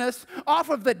awareness off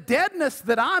of the deadness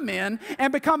that I'm in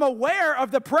and become aware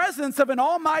of the presence of an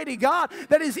almighty God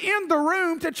that is in the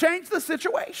room to change the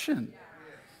situation?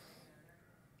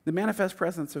 The manifest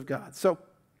presence of God. So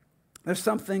there's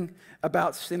something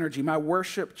about synergy. My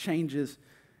worship changes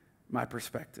my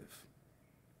perspective.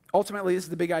 Ultimately, this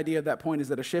is the big idea of that point, is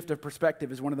that a shift of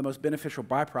perspective is one of the most beneficial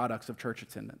byproducts of church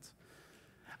attendance.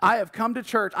 I have come to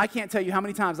church, I can't tell you how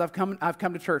many times I've come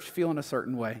to church feeling a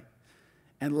certain way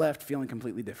and left feeling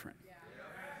completely different.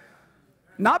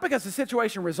 Not because the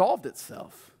situation resolved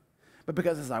itself, but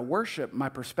because as I worship, my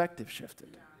perspective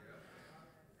shifted.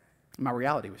 My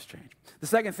reality was changed. The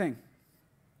second thing,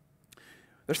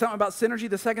 there's something about synergy.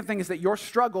 The second thing is that your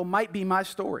struggle might be my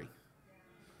story.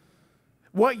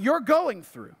 What you're going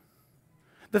through,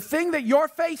 the thing that you're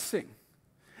facing,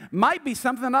 might be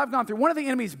something that I've gone through. One of the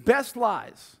enemy's best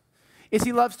lies is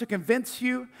he loves to convince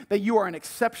you that you are an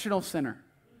exceptional sinner.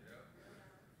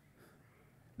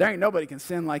 There ain't nobody can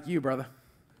sin like you, brother.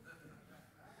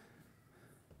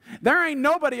 There ain't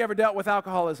nobody ever dealt with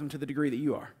alcoholism to the degree that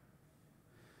you are.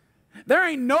 There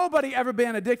ain't nobody ever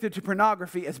been addicted to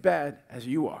pornography as bad as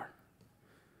you are.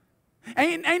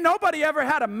 Ain't nobody ever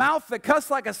had a mouth that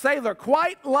cussed like a sailor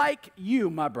quite like you,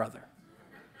 my brother.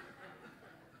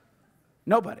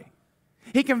 Nobody.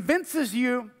 He convinces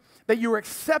you that you're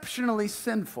exceptionally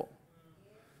sinful.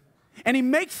 And he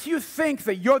makes you think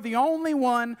that you're the only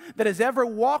one that has ever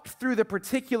walked through the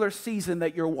particular season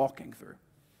that you're walking through.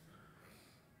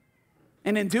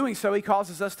 And in doing so, he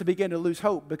causes us to begin to lose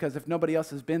hope, because if nobody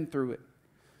else has been through it,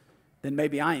 then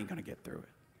maybe I ain't going to get through it.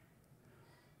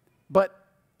 But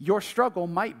your struggle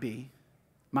might be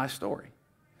my story.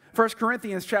 1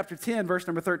 Corinthians chapter 10, verse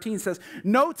number 13 says,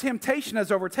 no temptation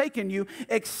has overtaken you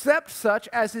except such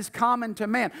as is common to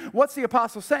man. What's the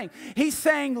apostle saying? He's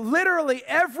saying literally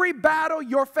every battle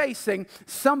you're facing,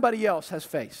 somebody else has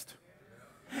faced.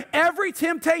 Every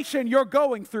temptation you're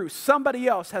going through, somebody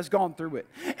else has gone through it.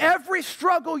 Every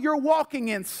struggle you're walking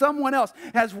in, someone else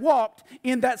has walked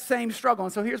in that same struggle.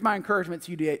 And so here's my encouragement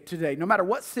to you today. No matter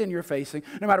what sin you're facing,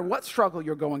 no matter what struggle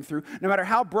you're going through, no matter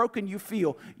how broken you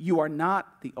feel, you are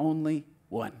not the only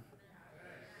one.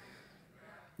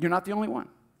 You're not the only one.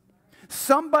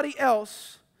 Somebody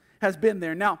else has been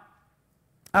there. Now,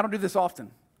 I don't do this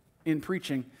often in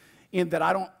preaching, in that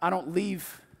I don't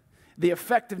leave the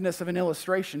effectiveness of an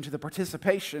illustration to the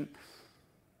participation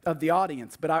of the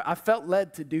audience. But I felt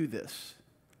led to do this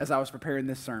as I was preparing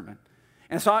this sermon.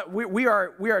 And so we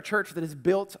are a church that is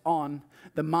built on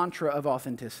the mantra of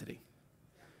authenticity.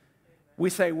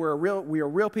 We say we are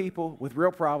real people with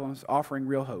real problems offering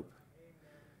real hope.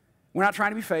 We're not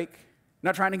trying to be fake,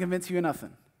 not trying to convince you of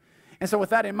nothing. And so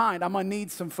with that in mind, I'm going to need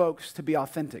some folks to be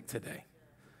authentic today.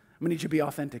 I'm going to need you to be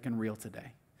authentic and real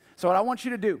today. So what I want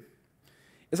you to do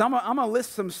is I'm going to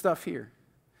list some stuff here.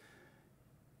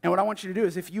 And what I want you to do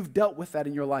is, if you've dealt with that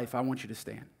in your life, I want you to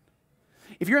stand.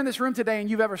 If you're in this room today and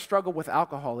you've ever struggled with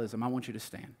alcoholism, I want you to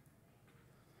stand.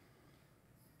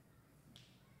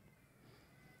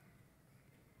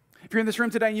 If you're in this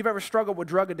room today and you've ever struggled with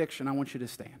drug addiction, I want you to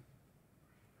stand.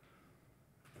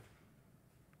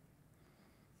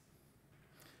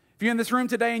 If you're in this room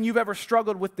today and you've ever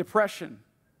struggled with depression,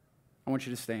 I want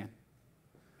you to stand.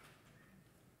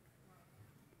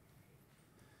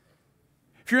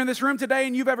 If you're in this room today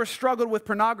and you've ever struggled with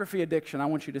pornography addiction, I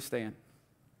want you to stand.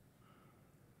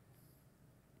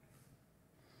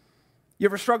 You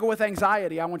ever struggle with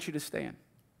anxiety, I want you to stand.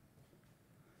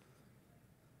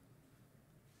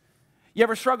 You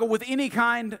ever struggle with any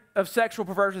kind of sexual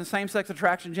perversion, same-sex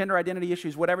attraction, gender identity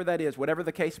issues, whatever that is, whatever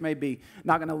the case may be,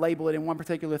 not going to label it in one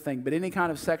particular thing, but any kind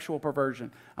of sexual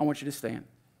perversion, I want you to stand.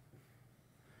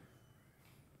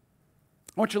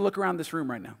 I want you to look around this room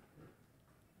right now.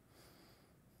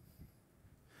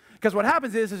 Because what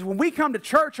happens is when we come to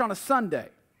church on a Sunday,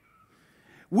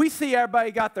 we see everybody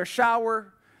got their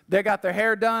shower, they got their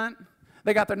hair done,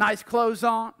 they got their nice clothes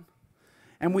on,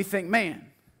 and we think, man,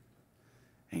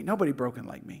 ain't nobody broken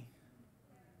like me.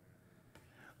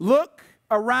 Look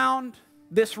around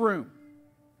this room,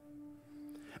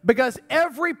 because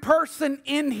every person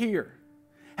in here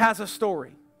has a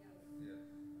story.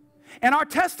 And our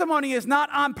testimony is not,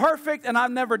 I'm perfect and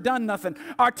I've never done nothing.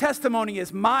 Our testimony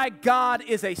is, my God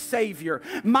is a Savior.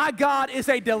 My God is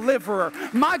a deliverer.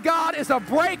 My God is a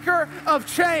breaker of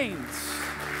chains.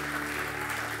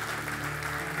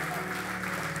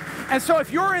 And so if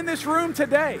you're in this room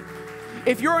today,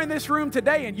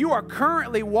 and you are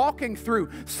currently walking through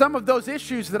some of those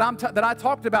issues that I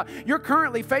talked about, you're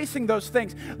currently facing those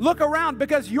things, look around,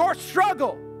 because your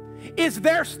struggle is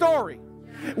their story.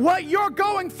 What you're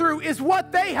going through is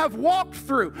what they have walked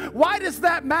through. Why does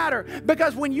that matter?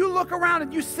 Because when you look around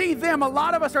and you see them, a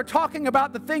lot of us are talking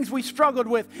about the things we struggled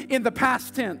with in the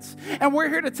past tense. And we're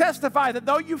here to testify that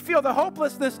though you feel the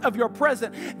hopelessness of your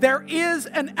present, there is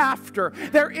an after.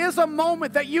 There is a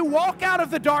moment that you walk out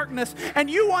of the darkness and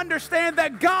you understand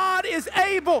that God is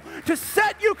able to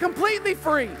set you completely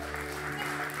free.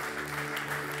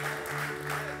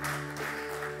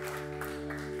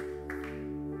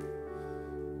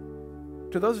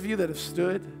 To those of you that have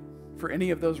stood for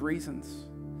any of those reasons,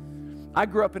 I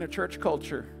grew up in a church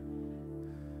culture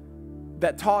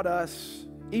that taught us,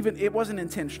 even it wasn't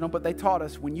intentional, but they taught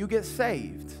us, when you get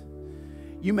saved,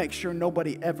 you make sure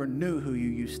nobody ever knew who you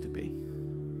used to be.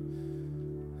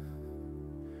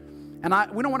 And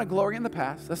we don't want to glory in the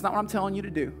past. That's not what I'm telling you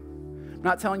to do. I'm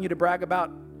not telling you to brag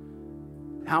about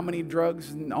how many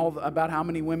drugs and about how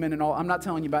many women and all. I'm not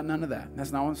telling you about none of that.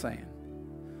 That's not what I'm saying.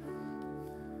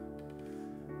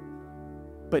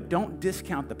 But don't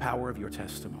discount the power of your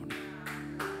testimony.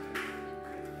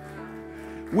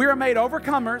 We are made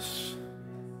overcomers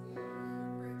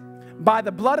by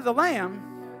the blood of the Lamb,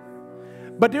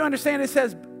 but do you understand it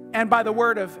says, and by the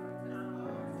word of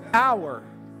our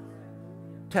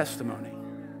testimony.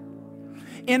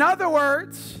 In other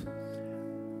words,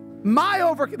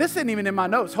 this isn't even in my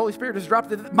notes. Holy Spirit just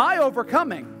dropped it. My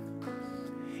overcoming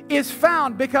is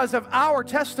found because of our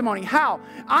testimony. How?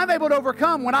 I'm able to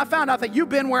overcome when I found out that you've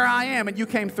been where I am and you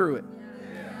came through it.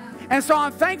 And so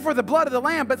I'm thankful for the blood of the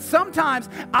Lamb, but sometimes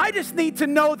I just need to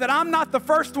know that I'm not the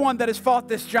first one that has fought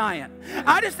this giant.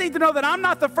 I just need to know that I'm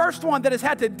not the first one that has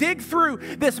had to dig through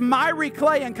this miry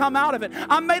clay and come out of it.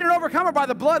 I'm made an overcomer by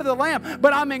the blood of the Lamb,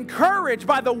 but I'm encouraged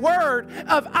by the word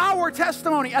of our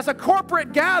testimony as a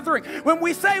corporate gathering. When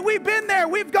we say we've been there,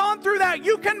 we've gone through that,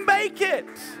 you can make it.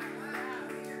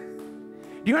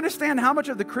 Do you understand how much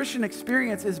of the Christian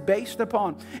experience is based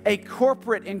upon a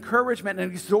corporate encouragement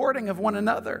and exhorting of one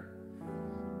another?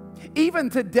 Even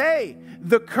today,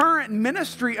 the current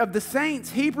ministry of the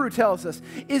saints, Hebrew tells us,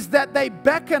 is that they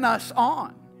beckon us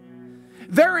on.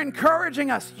 They're encouraging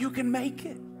us. You can make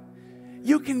it.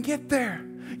 You can get there.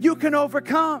 You can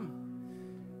overcome.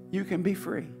 You can be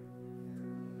free.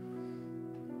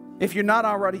 If you're not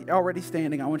already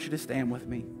standing, I want you to stand with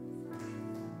me.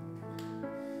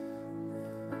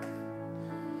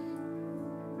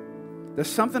 There's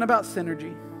something about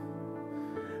synergy.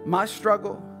 My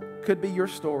struggle could be your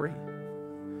story.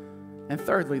 And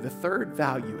thirdly, the third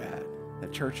value add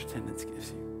that church attendance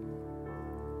gives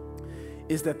you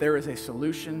is that there is a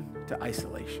solution to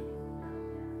isolation.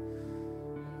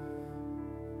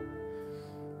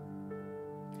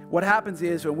 What happens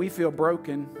is when we feel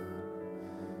broken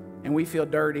and we feel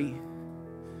dirty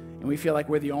and we feel like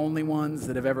we're the only ones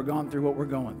that have ever gone through what we're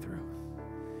going through,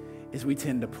 is we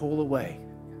tend to pull away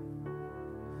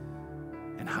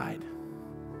and hide.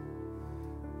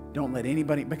 Don't let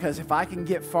anybody, because if I can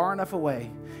get far enough away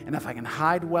and if I can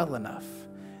hide well enough,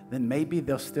 then maybe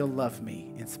they'll still love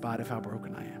me in spite of how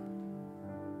broken I am.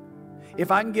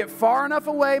 If I can get far enough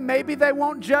away, maybe they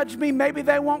won't judge me, maybe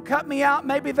they won't cut me out,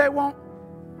 maybe they won't.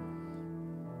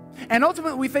 And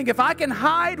ultimately we think if I can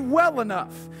hide well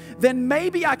enough, then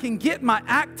maybe I can get my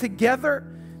act together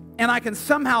and I can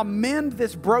somehow mend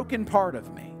this broken part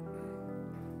of me.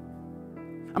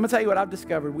 I'm going to tell you what I've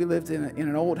discovered. We lived in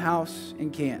an old house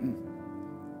in Canton.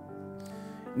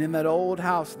 And in that old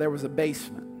house, there was a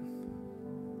basement.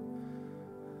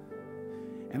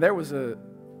 And there was a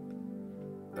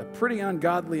pretty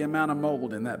ungodly amount of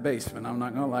mold in that basement. I'm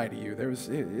not going to lie to you.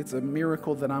 It's a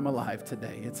miracle that I'm alive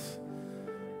today.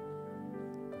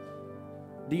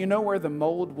 Do you know where the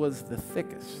mold was the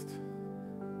thickest?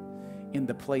 In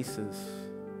the places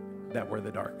that were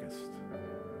the darkest.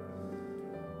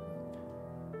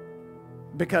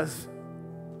 Because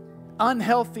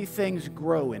unhealthy things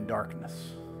grow in darkness.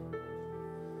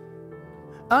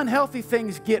 Unhealthy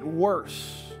things get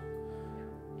worse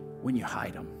when you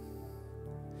hide them.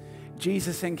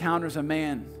 Jesus encounters a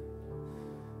man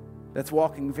that's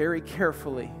walking very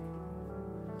carefully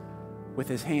with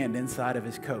his hand inside of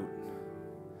his coat.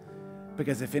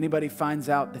 Because if anybody finds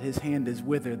out that his hand is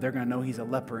withered, they're going to know he's a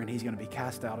leper and he's going to be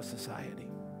cast out of society.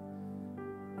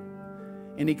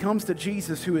 And he comes to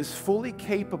Jesus, who is fully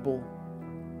capable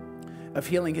of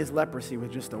healing his leprosy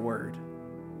with just a word.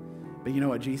 But you know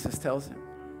what Jesus tells him?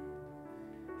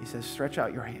 He says, stretch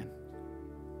out your hand.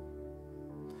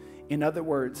 In other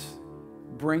words,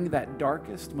 bring that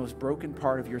darkest, most broken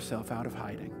part of yourself out of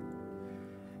hiding.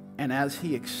 And as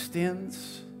he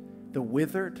extends the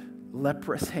withered,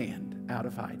 leprous hand out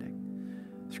of hiding,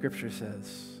 Scripture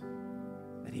says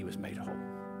that he was made whole.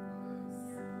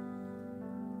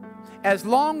 As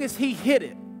long as he hid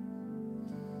it,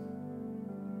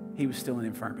 he was still in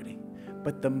infirmity.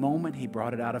 But the moment he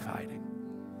brought it out of hiding,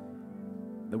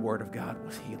 the Word of God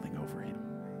was healing over him.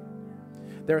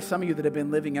 There are some of you that have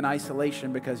been living in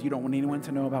isolation because you don't want anyone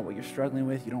to know about what you're struggling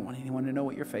with. You don't want anyone to know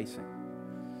what you're facing.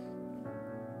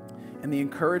 And the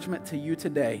encouragement to you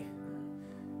today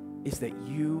is that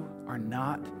you are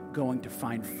not going to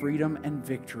find freedom and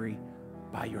victory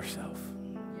by yourself.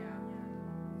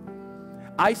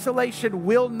 Isolation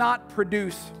will not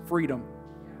produce freedom.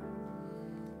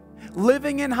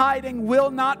 Living in hiding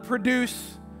will not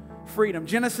produce freedom.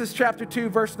 Genesis chapter 2,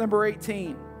 verse number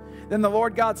 18. Then the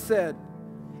Lord God said,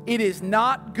 it is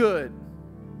not good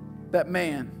that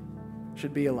man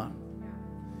should be alone.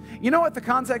 You know what the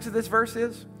context of this verse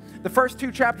is? The first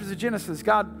two chapters of Genesis,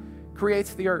 God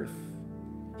creates the earth.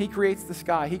 He creates the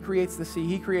sky. He creates the sea.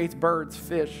 He creates birds,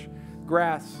 fish,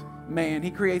 grass, man.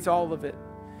 He creates all of it.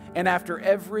 And after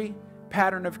every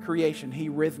pattern of creation, he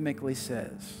rhythmically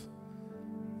says,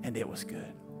 and it was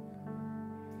good.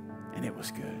 And it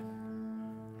was good.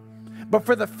 But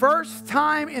for the first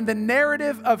time in the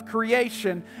narrative of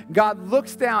creation, God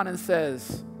looks down and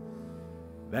says,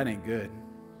 that ain't good.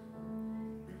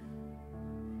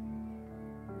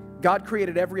 God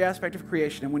created every aspect of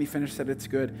creation, and when he finished, said it's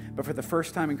good. But for the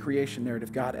first time in creation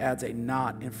narrative, God adds a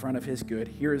not in front of his good.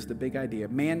 Here is the big idea.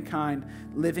 Mankind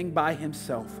living by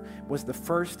himself was the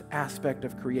first aspect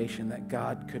of creation that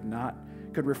God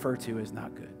could refer to as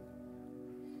not good.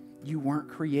 You weren't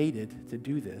created to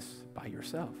do this by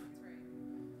yourself.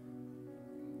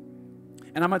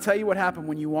 And I'm going to tell you what happened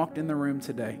when you walked in the room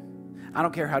today. I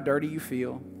don't care how dirty you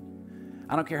feel.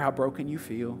 I don't care how broken you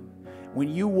feel. When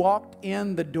you walked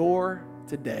in the door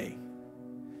today,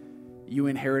 you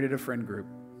inherited a friend group.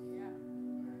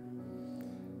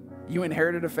 You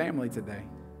inherited a family today.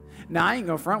 Now, I ain't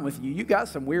gonna front with you. You got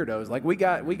some weirdos. Like, we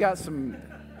got some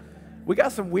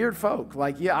weird folk.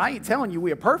 Like, yeah, I ain't telling you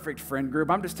we a perfect friend group.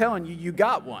 I'm just telling you, you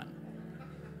got one.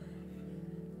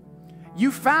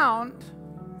 You found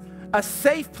a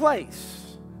safe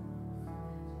place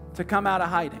to come out of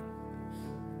hiding.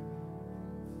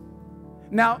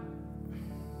 Now,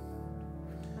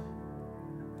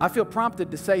 I feel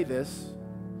prompted to say this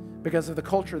because of the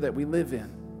culture that we live in.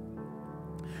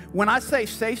 When I say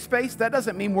safe space, that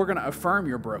doesn't mean we're going to affirm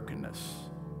your brokenness.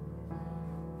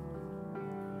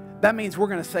 That means we're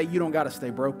going to say you don't got to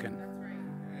stay broken.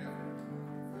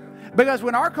 Because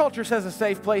when our culture says a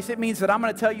safe place, it means that I'm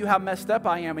going to tell you how messed up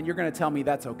I am and you're going to tell me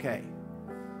that's okay.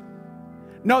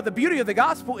 No, the beauty of the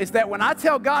gospel is that when I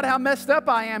tell God how messed up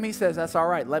I am, he says, that's all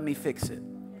right, let me fix it.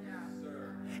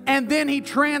 And then he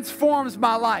transforms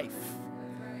my life.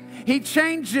 He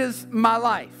changes my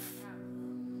life.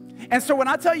 And so when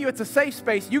I tell you it's a safe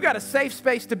space, you got a safe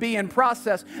space to be in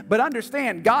process, but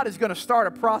understand God is going to start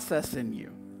a process in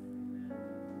you.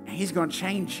 And he's going to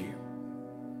change you.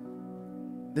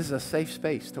 This is a safe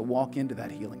space to walk into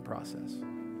that healing process.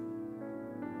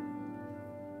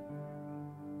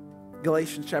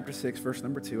 Galatians chapter 6, verse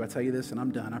number 2. I tell you this and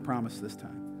I'm done. I promise this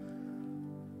time.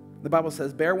 The Bible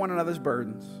says, bear one another's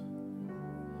burdens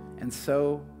and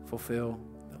so fulfill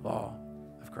the law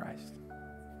of Christ.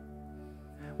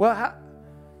 Well,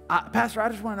 Pastor, I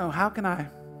just want to know, how can I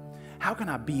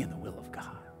be in the will of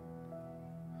God?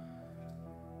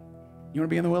 You want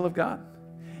to be in the will of God?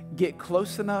 Get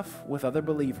close enough with other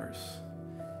believers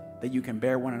that you can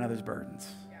bear one another's burdens.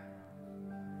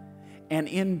 And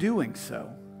in doing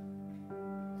so,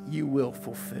 you will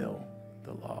fulfill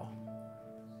the law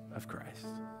of Christ.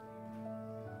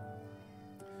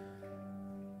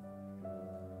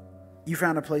 You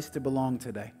found a place to belong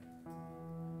today.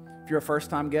 If you're a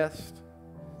first-time guest,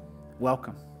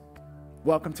 welcome.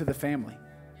 Welcome to the family.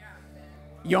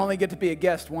 You only get to be a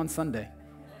guest one Sunday.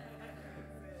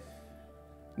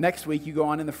 Next week, you go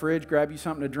on in the fridge, grab you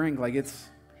something to drink. I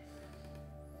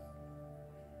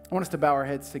want us to bow our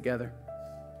heads together.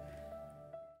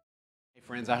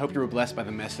 Friends, I hope you were blessed by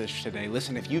the message today.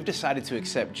 Listen, if you've decided to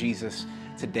accept Jesus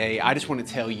today, I just want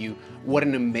to tell you what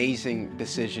an amazing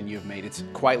decision you've made. It's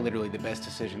quite literally the best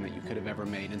decision that you could have ever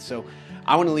made. And so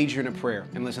I want to lead you in a prayer.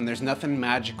 And listen, there's nothing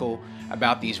magical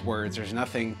about these words. There's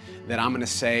nothing that I'm going to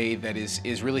say that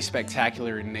is really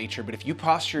spectacular in nature. But if you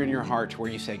posture in your heart to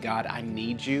where you say, God, I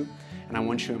need you and I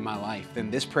want you in my life,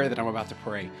 then this prayer that I'm about to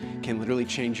pray can literally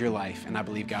change your life. And I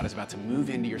believe God is about to move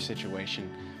into your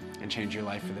situation and change your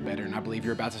life for the better. And I believe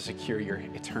you're about to secure your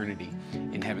eternity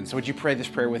in heaven. So would you pray this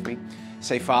prayer with me?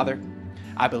 Say, Father,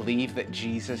 I believe that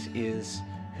Jesus is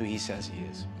who he says he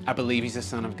is. I believe he's the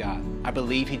Son of God. I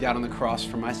believe he died on the cross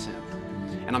for my sins.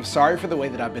 And I'm sorry for the way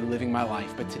that I've been living my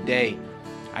life, but today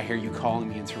I hear you calling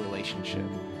me into relationship.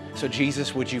 So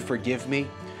Jesus, would you forgive me?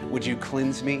 Would you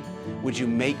cleanse me? Would you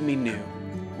make me new?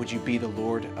 Would you be the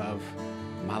Lord of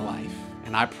my life?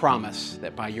 And I promise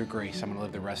that by your grace, I'm going to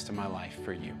live the rest of my life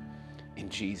for you. In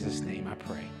Jesus' name I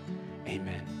pray.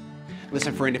 Amen.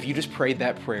 Listen, friend, if you just prayed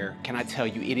that prayer, can I tell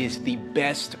you, it is the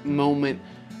best moment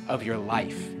of your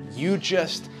life. You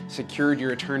just secured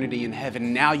your eternity in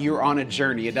heaven. Now you're on a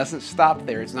journey. It doesn't stop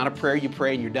there. It's not a prayer you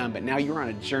pray and you're done, but now you're on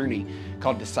a journey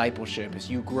called discipleship as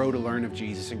you grow to learn of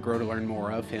Jesus and grow to learn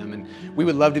more of him. And we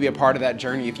would love to be a part of that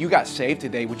journey. If you got saved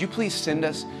today, would you please send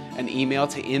us an email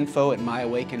to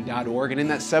info@myawaken.org, and in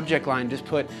that subject line, just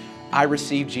put, I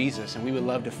received Jesus, and we would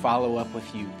love to follow up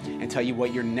with you and tell you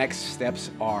what your next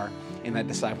steps are in that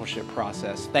discipleship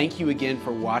process. Thank you again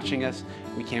for watching us.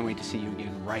 We can't wait to see you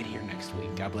again right here next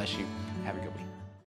week. God bless you. Have a good week.